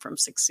keeps them from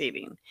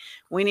succeeding.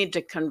 We need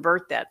to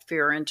convert that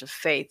fear into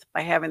faith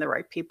by having the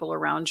right people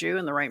around you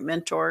and the right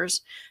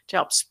mentors to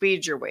help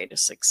speed your way to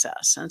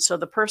success. And so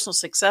the personal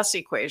success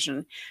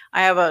equation,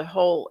 I have a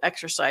whole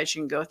exercise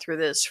you can go through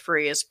that's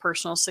free. It's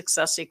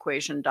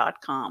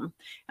personalsuccessequation.com.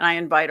 And I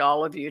invite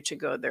all of you to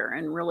go there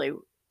and really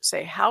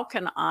say, how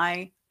can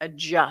I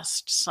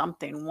adjust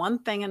something, one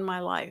thing in my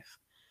life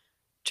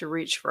to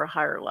reach for a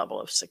higher level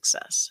of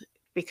success?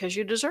 Because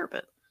you deserve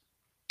it.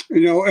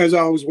 As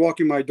I was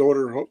walking my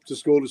daughter to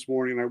school this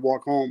morning, and I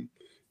walk home,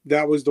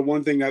 that was the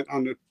one thing that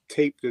on the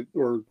tape,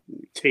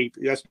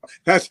 yes,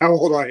 that's how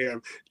old I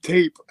am,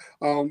 tape.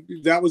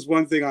 That was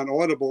one thing on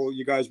Audible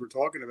you guys were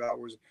talking about,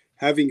 was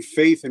having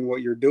faith in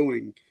what you're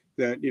doing.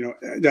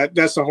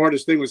 That's the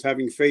hardest thing, was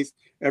having faith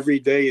every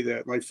day.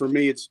 That, like, for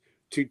me, it's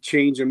to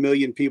change 1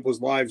 million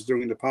people's lives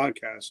during the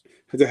podcast,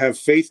 to have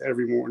faith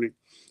every morning.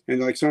 And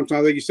like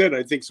sometimes, like you said,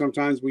 I think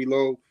sometimes we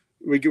run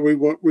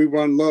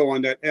low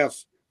on that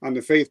F, on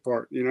the faith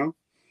part,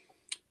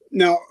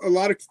 Now, a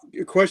lot of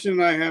question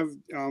I have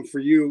for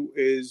you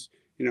is,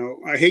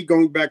 I hate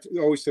going back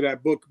always to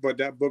that book, but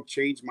that book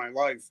changed my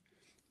life.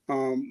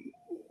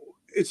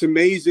 It's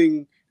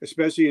amazing,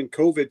 especially in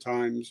COVID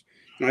times.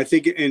 And I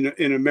think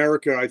in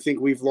America, I think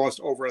we've lost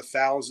over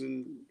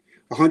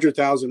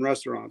 100,000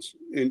 restaurants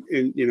in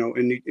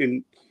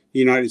the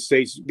United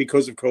States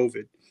because of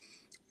COVID.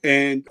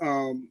 And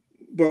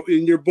but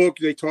in your book,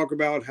 they talk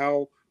about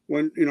how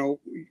when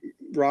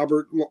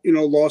Robert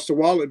lost the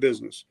wallet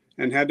business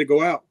and had to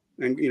go out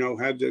and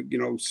had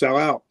to sell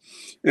out.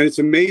 And it's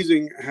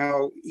amazing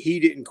how he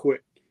didn't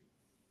quit.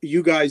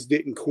 You guys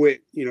didn't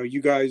quit.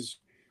 You guys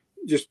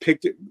just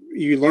picked it.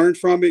 You learned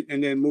from it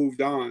and then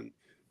moved on.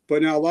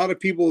 But now a lot of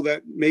people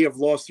that may have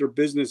lost their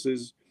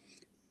businesses,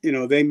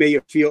 they may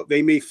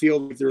feel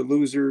like they're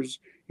losers.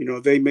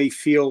 They may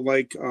feel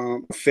like a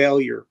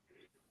failure.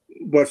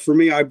 But for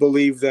me, I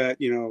believe that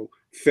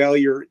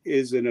failure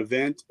is an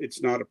event.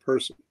 It's not a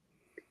person.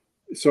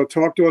 So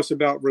talk to us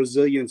about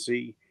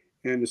resiliency,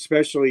 and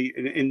especially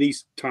in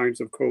these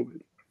times of COVID.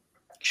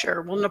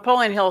 Sure. Well,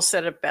 Napoleon Hill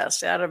said it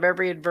best: out of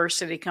every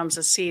adversity comes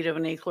a seed of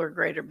an equal or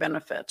greater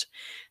benefit.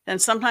 And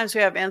sometimes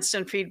we have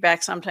instant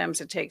feedback.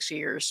 Sometimes it takes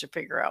years to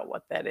figure out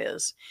what that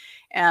is.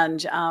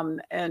 And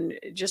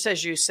just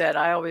as you said,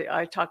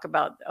 I talk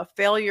about a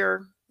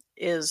failure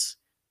is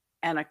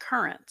an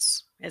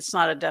occurrence. It's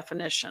not a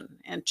definition.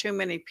 And too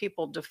many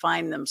people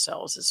define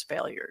themselves as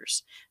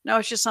failures. No,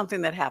 it's just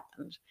something that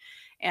happened.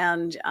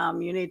 And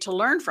you need to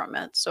learn from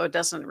it so it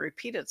doesn't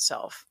repeat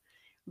itself.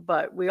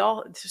 But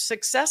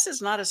success is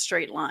not a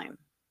straight line.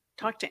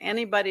 Talk to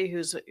anybody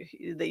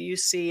that you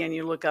see and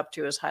you look up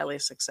to as highly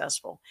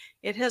successful.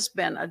 It has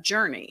been a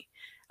journey,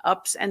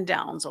 ups and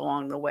downs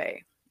along the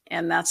way.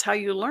 And that's how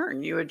you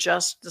learn. You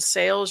adjust the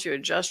sails, you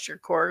adjust your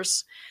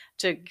course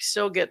to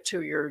still get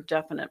to your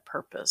definite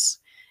purpose.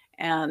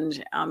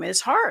 And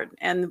it's hard.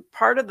 And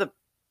part of the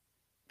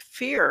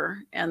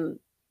fear and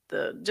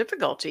the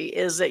difficulty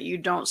is that you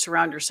don't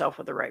surround yourself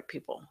with the right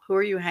people. Who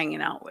are you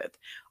hanging out with?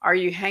 Are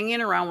you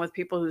hanging around with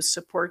people who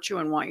support you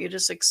and want you to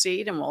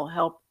succeed and will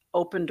help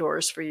open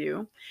doors for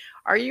you?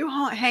 Are you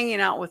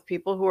hanging out with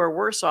people who are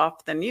worse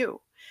off than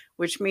you,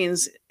 which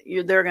means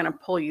they're going to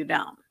pull you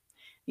down?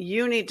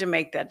 You need to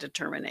make that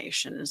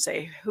determination and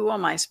say, who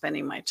am I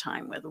spending my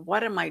time with?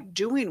 What am I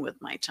doing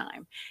with my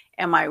time?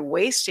 Am I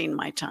wasting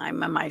my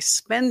time? Am I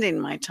spending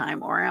my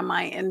time? Or am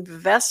I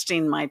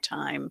investing my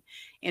time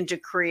into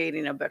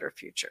creating a better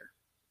future?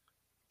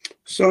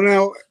 So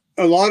now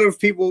a lot of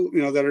people,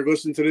 that are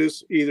listening to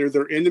this, either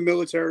they're in the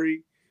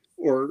military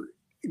or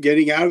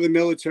getting out of the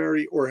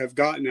military or have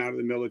gotten out of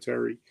the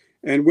military.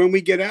 And when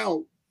we get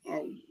out,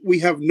 we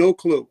have no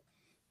clue.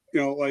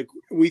 Like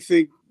we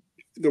think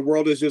the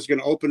world is just going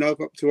to open up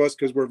to us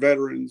because we're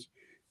veterans.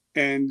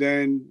 And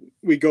then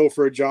we go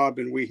for a job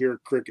and we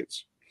hear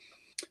crickets.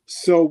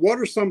 So what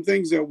are some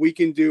things that we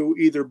can do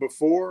either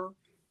before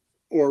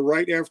or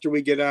right after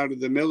we get out of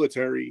the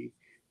military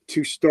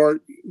to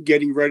start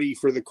getting ready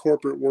for the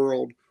corporate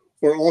world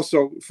or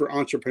also for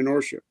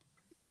entrepreneurship?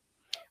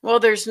 Well,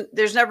 there's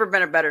never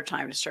been a better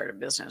time to start a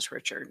business,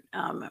 Richard.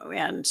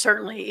 And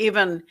certainly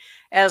even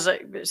as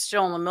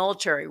still in the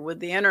military with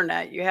the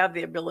internet, you have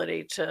the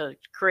ability to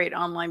create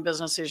online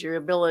businesses,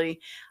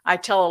 I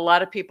tell a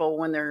lot of people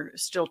when they're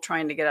still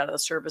trying to get out of the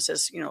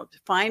services,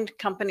 find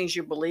companies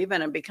you believe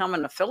in and become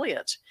an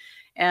affiliate.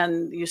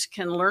 And you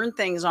can learn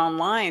things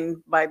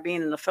online by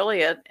being an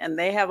affiliate, and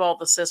they have all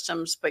the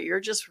systems, but you're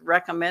just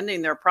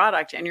recommending their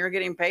product and you're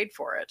getting paid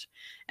for it.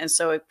 And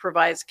so it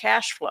provides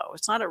cash flow.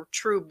 It's not a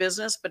true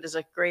business, but it's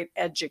a great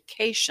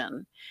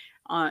education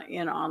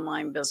in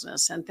online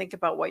business. And think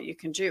about what you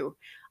can do.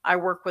 I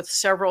work with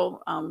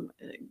several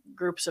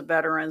groups of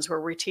veterans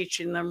where we're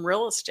teaching them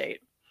real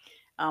estate.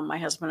 My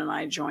husband and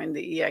I joined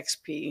the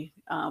EXP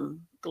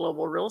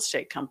Global Real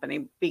Estate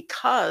Company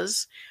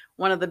because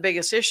one of the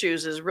biggest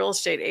issues is real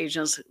estate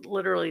agents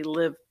literally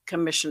live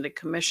commission to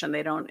commission.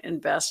 They don't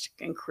invest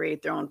and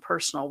create their own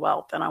personal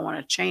wealth. And I want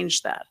to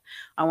change that.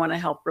 I want to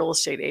help real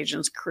estate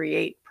agents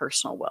create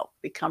personal wealth,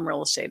 become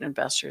real estate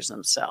investors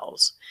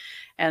themselves.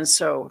 And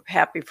so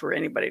happy for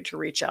anybody to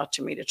reach out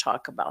to me to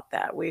talk about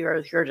that. We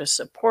are here to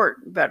support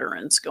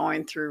veterans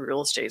going through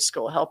real estate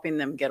school, helping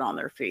them get on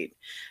their feet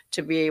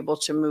to be able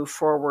to move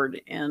forward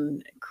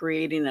in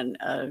creating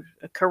a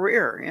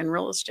career in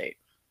real estate.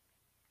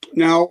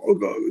 Now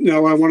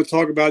I want to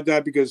talk about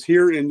that because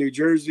here in New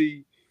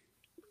Jersey,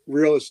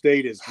 real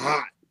estate is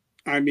hot.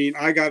 I mean,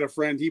 I got a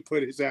friend, he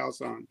put his house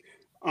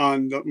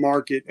on the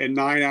market, and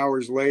 9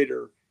 hours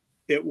later,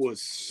 it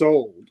was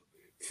sold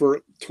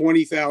for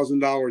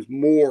 $20,000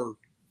 more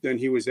than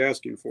he was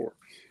asking for.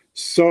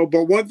 So,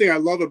 but one thing I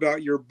love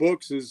about your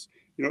books is,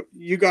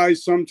 you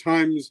guys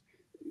sometimes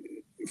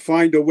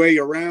find a way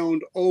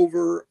around,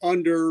 over,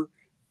 under,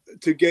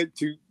 to get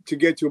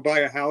to buy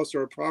a house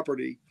or a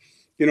property.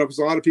 Because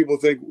a lot of people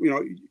think,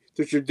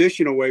 the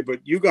traditional way, but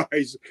you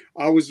guys,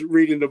 I was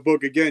reading the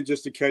book again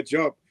just to catch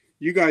up.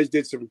 You guys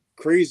did some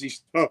crazy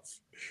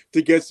stuff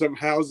to get some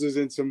houses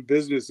and some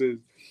businesses.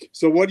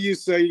 So what do you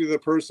say to the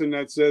person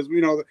that says,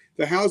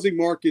 the housing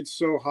market's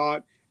so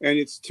hot and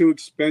it's too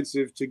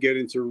expensive to get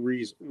into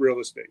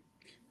real estate?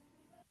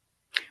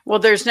 Well,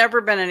 there's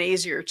never been an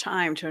easier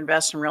time to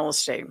invest in real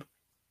estate.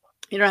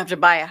 You don't have to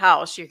buy a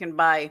house. You can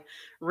buy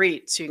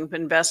REITs. You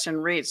can invest in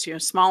REITs. You know,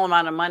 small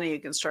amount of money, you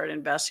can start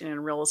investing in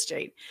real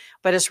estate.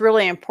 But it's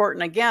really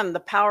important, again, the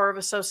power of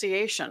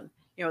association.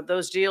 You know,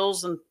 those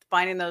deals and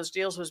finding those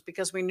deals was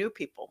because we knew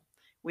people.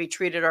 We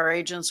treated our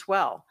agents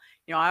well.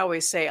 You know, I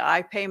always say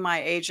I pay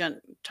my agent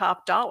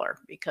top dollar,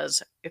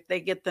 because if they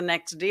get the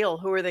next deal,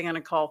 who are they going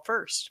to call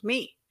first?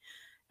 Me.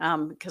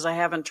 Because I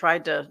haven't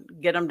tried to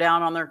get them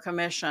down on their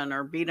commission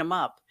or beat them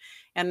up.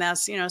 And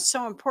that's, you know,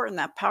 so important.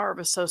 That power of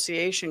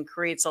association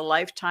creates a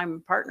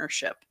lifetime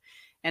partnership.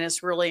 And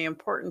it's really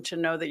important to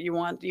know that you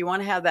want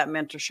to have that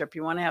mentorship.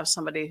 You want to have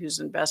somebody who's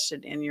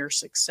invested in your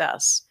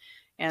success.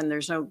 And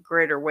there's no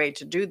greater way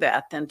to do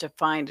that than to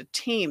find a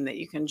team that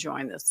you can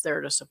join that's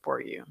there to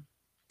support you.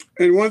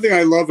 And one thing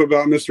I love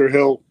about Mr.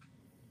 Hill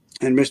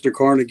and Mr.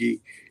 Carnegie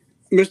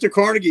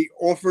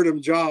offered him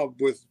a job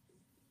with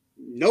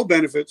no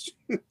benefits,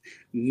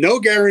 no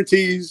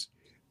guarantees,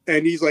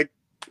 and he's like,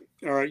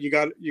 all right, you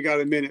got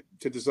a minute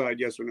to decide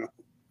yes or no.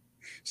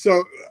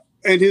 So,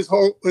 and his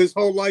whole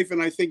life,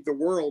 and I think the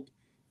world,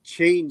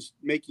 changed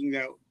making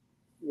that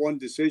one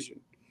decision.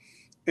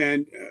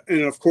 And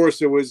of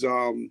course it was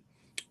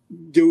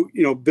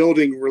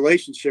building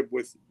relationship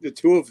with the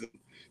two of them.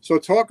 So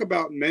talk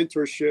about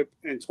mentorship,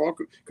 and talk,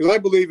 because I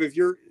believe if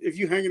you're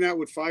hanging out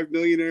with 5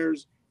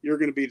 millionaires, you're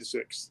going to be the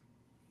sixth.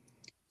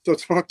 So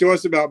talk to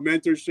us about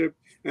mentorship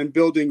and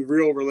building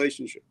real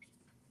relationships.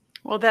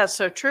 Well, that's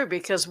so true,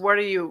 because what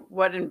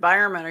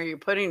environment are you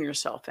putting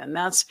yourself in?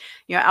 That's,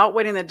 you know,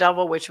 Outwitting the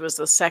Devil, which was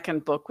the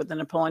second book with the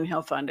Napoleon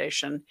Hill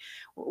Foundation,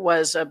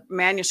 was a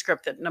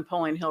manuscript that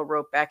Napoleon Hill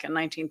wrote back in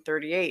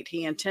 1938.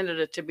 He intended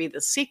it to be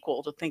the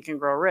sequel to Think and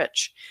Grow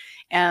Rich.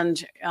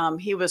 And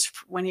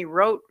when he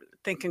wrote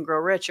Think and Grow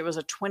Rich, it was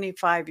a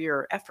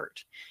 25-year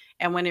effort.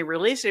 And when he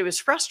released it, he was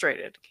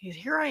frustrated.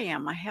 Here I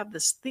am, I have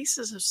this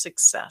thesis of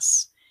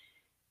success,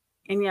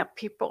 and yet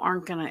people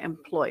aren't going to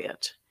employ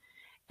it.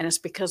 And it's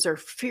because they're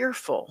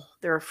fearful.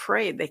 They're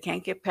afraid. They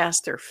can't get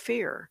past their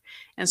fear.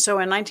 And so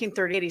in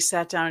 1938, he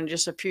sat down and in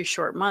just a few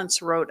short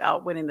months wrote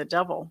Outwitting the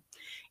Devil.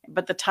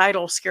 But the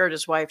title scared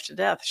his wife to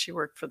death. She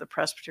worked for the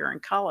Presbyterian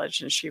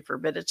College, and she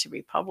forbid it to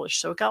be published.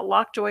 So it got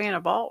locked away in a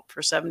vault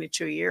for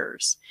 72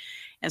 years.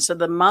 And so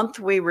the month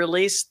we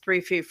released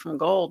 3 Feet from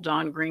Gold,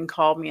 Don Green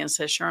called me and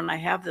said, Sharon, I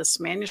have this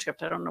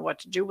manuscript. I don't know what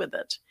to do with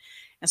it.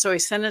 And so he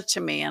sent it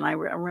to me, and I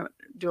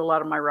do a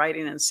lot of my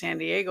writing in San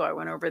Diego. I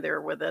went over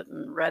there with it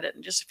and read it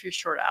in just a few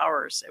short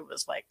hours. It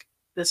was like,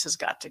 this has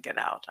got to get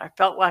out. I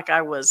felt like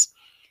I was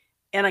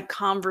in a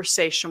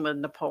conversation with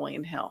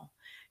Napoleon Hill,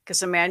 because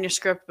the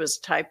manuscript was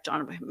typed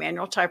on a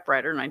manual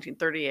typewriter in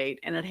 1938,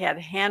 and it had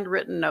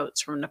handwritten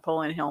notes from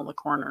Napoleon Hill in the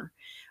corner,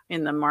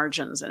 in the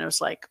margins. And it was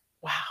like,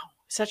 wow,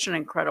 such an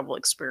incredible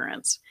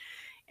experience.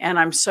 And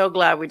I'm so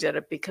glad we did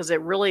it, because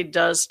it really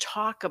does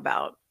talk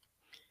about,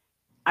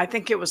 I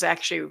think it was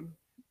actually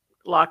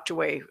locked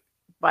away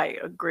by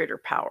a greater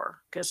power,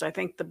 because I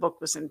think the book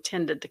was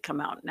intended to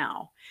come out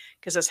now,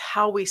 because it's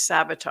how we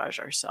sabotage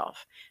ourselves,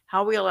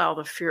 how we allow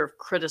the fear of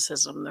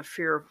criticism, the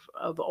fear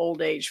of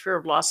old age, fear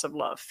of loss of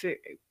love.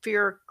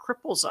 Fear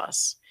cripples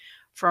us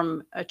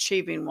from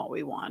achieving what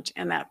we want.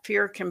 And that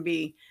fear can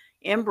be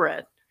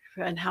inbred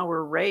in how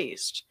we're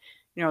raised.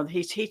 You know,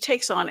 he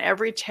takes on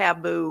every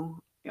taboo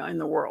in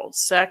the world: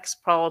 sex,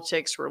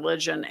 politics,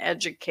 religion,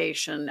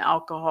 education,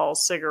 alcohol,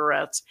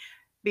 cigarettes,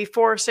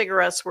 before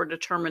cigarettes were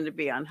determined to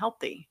be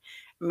unhealthy.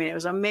 I mean, it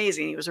was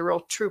amazing. He was a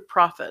real true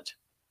prophet.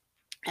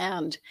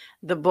 And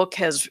the book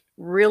has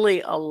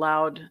really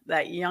allowed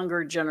that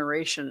younger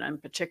generation,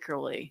 and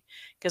particularly,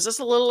 because it's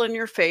a little in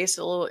your face,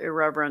 a little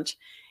irreverent,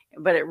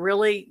 but it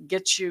really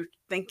gets you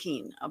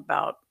thinking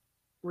about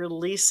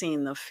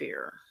releasing the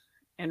fear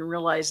and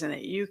realizing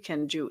that you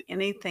can do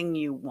anything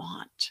you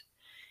want.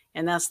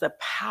 And that's the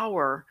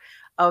power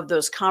of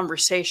those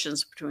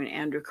conversations between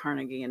Andrew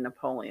Carnegie and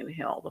Napoleon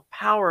Hill, the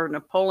power of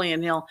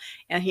Napoleon Hill.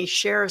 And he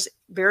shares,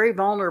 very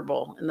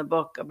vulnerable in the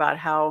book, about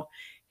how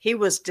he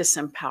was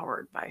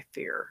disempowered by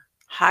fear,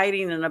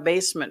 hiding in a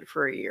basement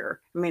for a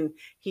year. I mean,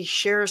 he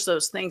shares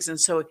those things. And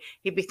so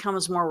he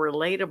becomes more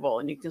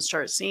relatable, and you can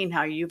start seeing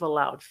how you've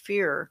allowed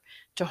fear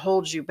to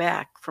hold you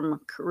back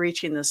from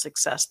reaching the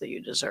success that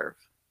you deserve.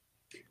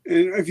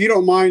 And if you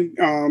don't mind,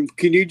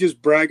 can you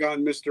just brag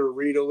on Mr.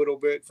 Reed a little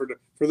bit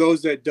for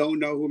those that don't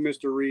know who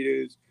Mr. Reed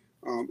is?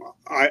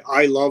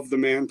 I love the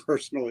man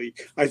personally.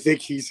 I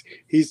think he's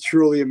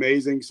truly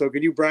amazing. So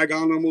can you brag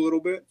on him a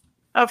little bit?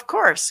 Of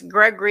course.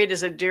 Greg Reed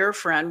is a dear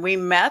friend. We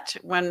met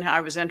when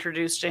I was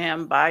introduced to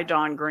him by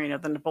Don Green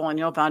of the Napoleon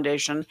Hill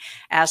Foundation,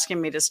 asking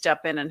me to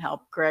step in and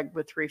help Greg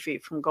with 3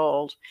 Feet from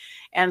Gold.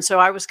 And so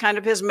I was kind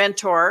of his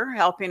mentor,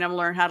 helping him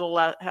learn how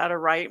to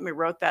write. And we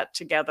wrote that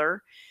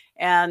together.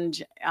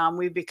 And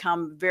we've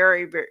become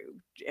very, very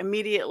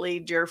immediately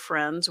dear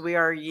friends. We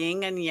are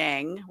yin and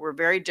yang. We're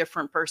very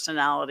different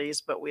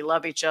personalities, but we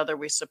love each other.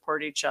 We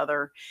support each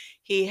other.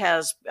 He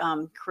has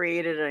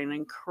created an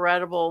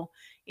incredible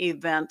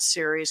event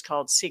series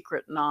called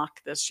Secret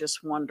Knock that's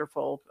just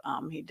wonderful.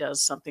 He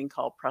does something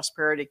called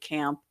Prosperity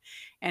Camp,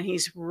 and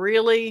he's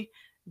really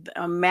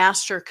a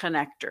master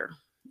connector.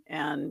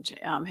 and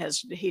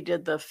he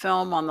did the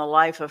film on the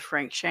life of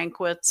Frank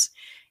Shankwitz.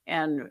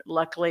 And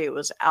luckily it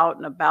was out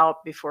and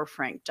about before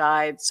Frank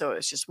died. So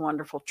it's just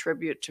wonderful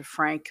tribute to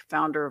Frank,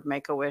 founder of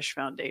Make-A-Wish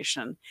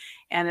Foundation.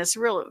 And it's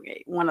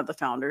really one of the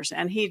founders.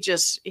 And he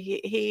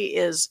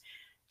is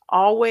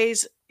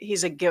always,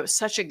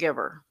 such a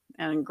giver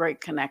and a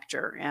great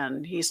connector.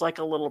 And he's like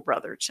a little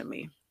brother to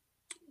me.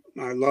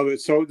 I love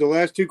it. So the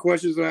last two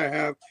questions that I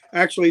have,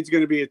 actually it's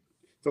going to be,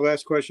 the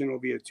last question will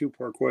be a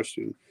two-part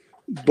question.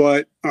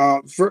 But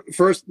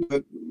first,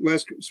 the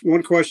last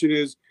one question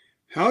is,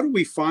 how do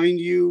we find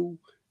you?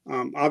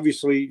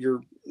 Obviously,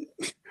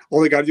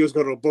 all they got to do is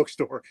go to a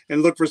bookstore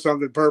and look for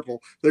something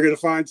purple. They're going to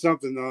find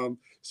something.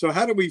 So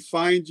how do we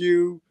find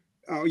you?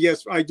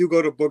 Yes, I do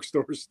go to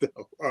bookstores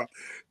still.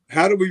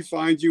 How do we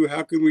find you?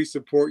 How can we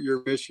support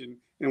your mission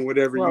and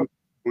whatever you're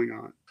going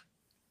on?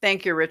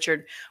 Thank you,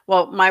 Richard.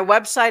 Well, my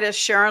website is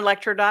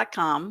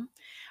SharonLechter.com.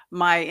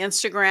 My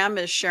Instagram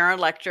is Sharon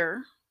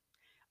Lechter.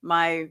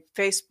 My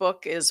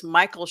Facebook is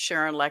Michael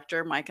Sharon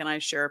Lechter. Mike and I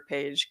share a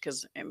page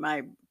because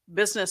my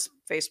business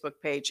Facebook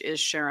page is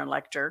Sharon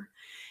Lechter.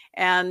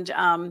 And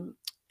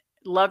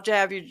love to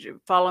have you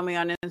follow me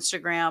on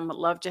Instagram.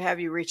 Love to have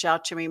you reach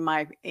out to me.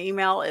 My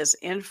email is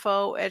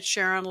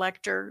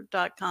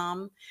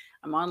info@SharonLechter.com.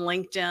 I'm on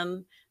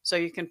LinkedIn. So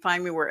you can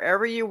find me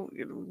wherever you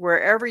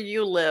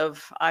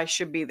live. I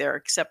should be there,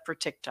 except for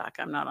TikTok.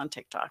 I'm not on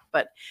TikTok,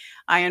 but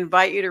I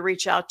invite you to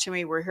reach out to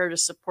me. We're here to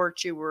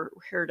support you. We're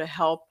here to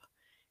help.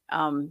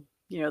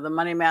 The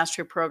Money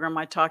Mastery Program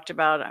I talked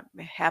about, I'm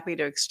happy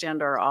to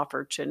extend our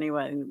offer to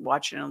anyone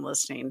watching and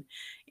listening,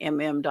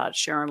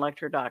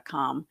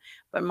 mm.SharonLechter.com.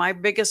 But my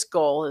biggest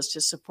goal is to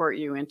support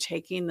you in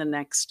taking the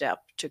next step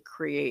to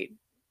create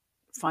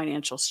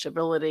financial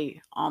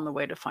stability on the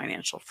way to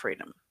financial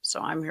freedom.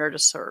 So I'm here to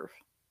serve.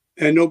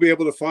 And they'll be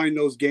able to find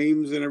those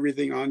games and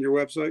everything on your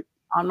website?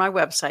 On my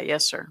website,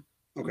 yes, sir.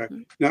 Okay.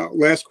 Mm-hmm. Now,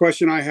 last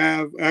question I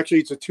have,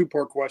 actually, it's a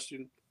two-part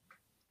question.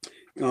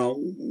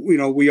 We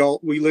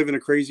live in a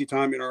crazy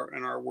time in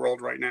our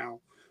world right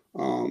now.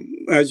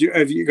 As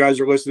you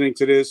guys are listening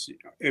to this,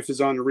 if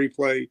it's on the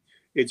replay,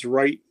 it's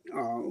right.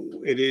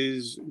 It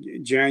is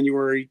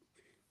January,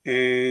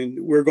 and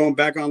we're going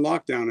back on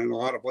lockdown in a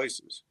lot of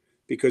places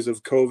because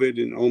of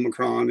COVID and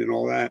Omicron and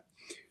all that.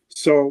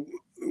 So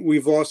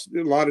we've lost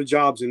a lot of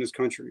jobs in this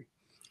country.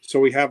 So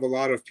we have a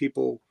lot of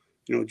people,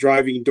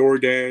 driving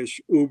DoorDash,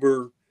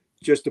 Uber,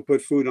 just to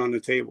put food on the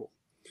table.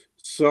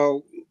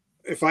 So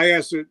if I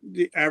ask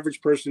the average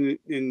person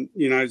in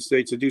the United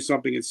States to do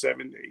something in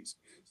 7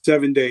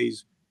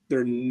 days,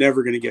 they're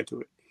never going to get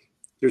to it.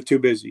 They're too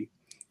busy.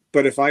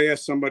 But if I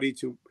ask somebody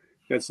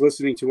that's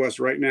listening to us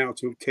right now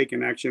to take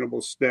an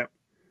actionable step,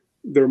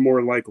 they're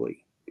more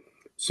likely.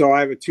 So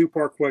I have a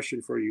two-part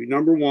question for you.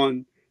 Number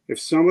one, if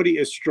somebody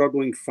is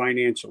struggling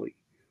financially,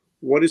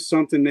 what is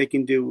something they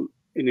can do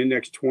in the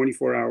next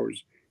 24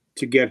 hours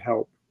to get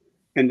help?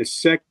 And the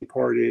second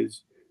part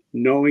is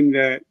knowing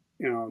that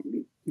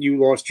you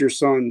lost your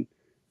son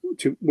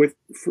with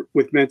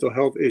mental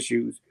health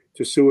issues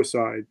to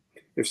suicide.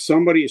 If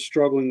somebody is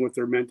struggling with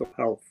their mental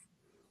health,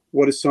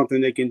 what is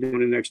something they can do in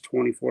the next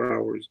 24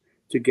 hours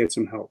to get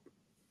some help?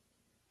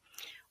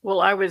 Well,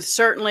 I would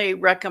certainly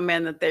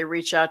recommend that they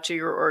reach out to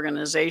your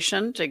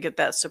organization to get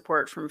that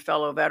support from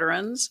fellow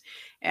veterans.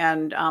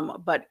 And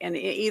but in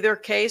either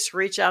case,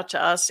 reach out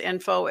to us,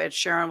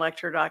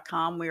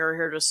 info@SharonLechter.com. We are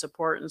here to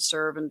support and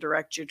serve and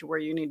direct you to where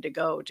you need to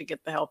go to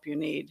get the help you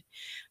need,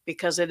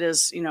 because it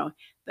is,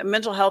 the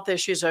mental health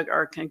issues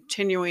are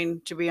continuing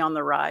to be on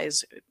the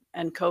rise,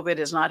 and COVID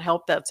has not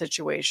helped that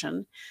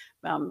situation.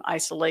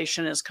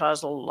 Isolation has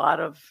caused a lot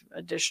of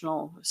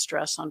additional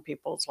stress on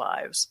people's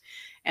lives.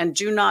 And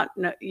you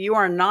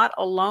are not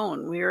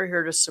alone. We are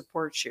here to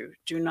support you.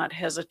 Do not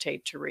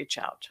hesitate to reach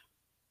out.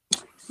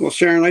 Well,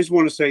 Sharon, I just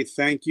want to say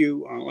thank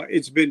you.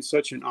 It's been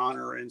such an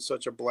honor and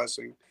such a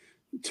blessing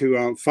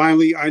to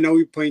finally, I know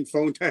we're playing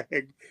phone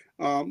tag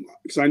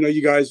because I know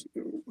you guys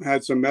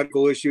had some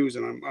medical issues,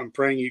 and I'm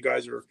praying you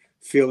guys are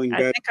feeling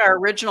better. I think our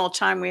original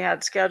time we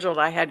had scheduled,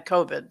 I had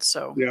COVID.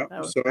 So yeah,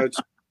 so that's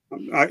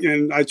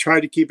I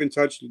tried to keep in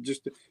touch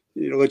just to,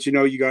 let you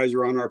know you guys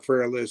are on our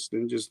prayer list,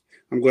 and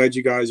I'm glad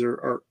you guys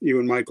are you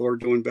and Michael are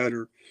doing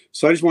better.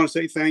 So I just want to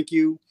say thank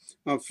you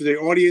for the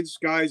audience,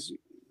 guys.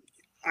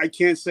 I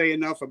can't say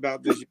enough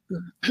about this.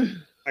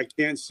 I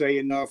can't say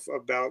enough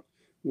about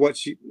what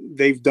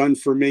they've done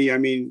for me. I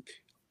mean,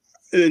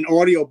 an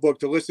audiobook,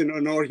 to listen to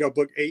an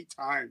audiobook 8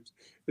 times,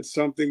 it's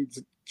something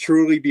to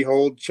truly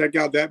behold. Check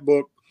out that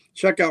book.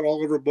 Check out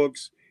all of her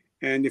books.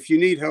 And if you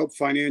need help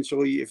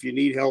financially, if you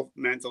need help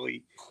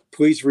mentally,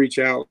 please reach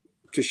out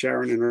to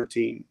Sharon and her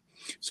team.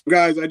 So,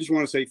 guys, I just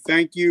want to say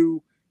thank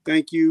you.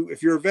 Thank you.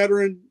 If you're a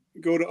veteran,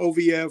 go to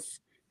OVF.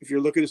 If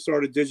you're looking to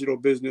start a digital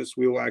business,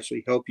 we will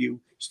actually help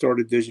you start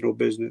a digital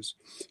business.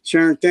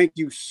 Sharon, thank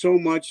you so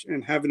much,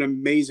 and have an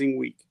amazing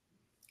week.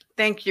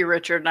 Thank you,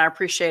 Richard, and I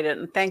appreciate it.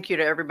 And thank you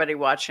to everybody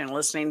watching and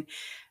listening.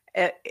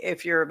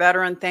 If you're a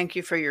veteran, thank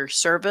you for your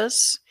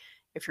service.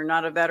 If you're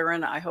not a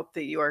veteran, I hope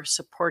that you are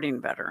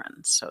supporting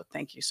veterans. So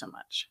thank you so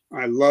much.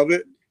 I love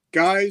it.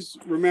 Guys,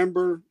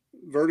 remember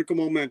vertical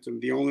momentum.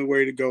 The only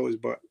way to go is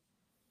but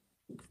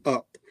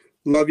up.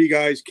 Love you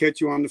guys.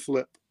 Catch you on the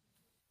flip.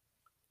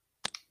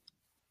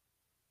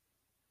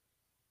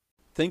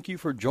 Thank you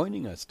for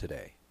joining us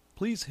today.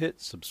 Please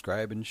hit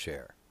subscribe and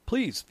share.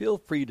 Please feel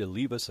free to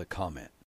leave us a comment.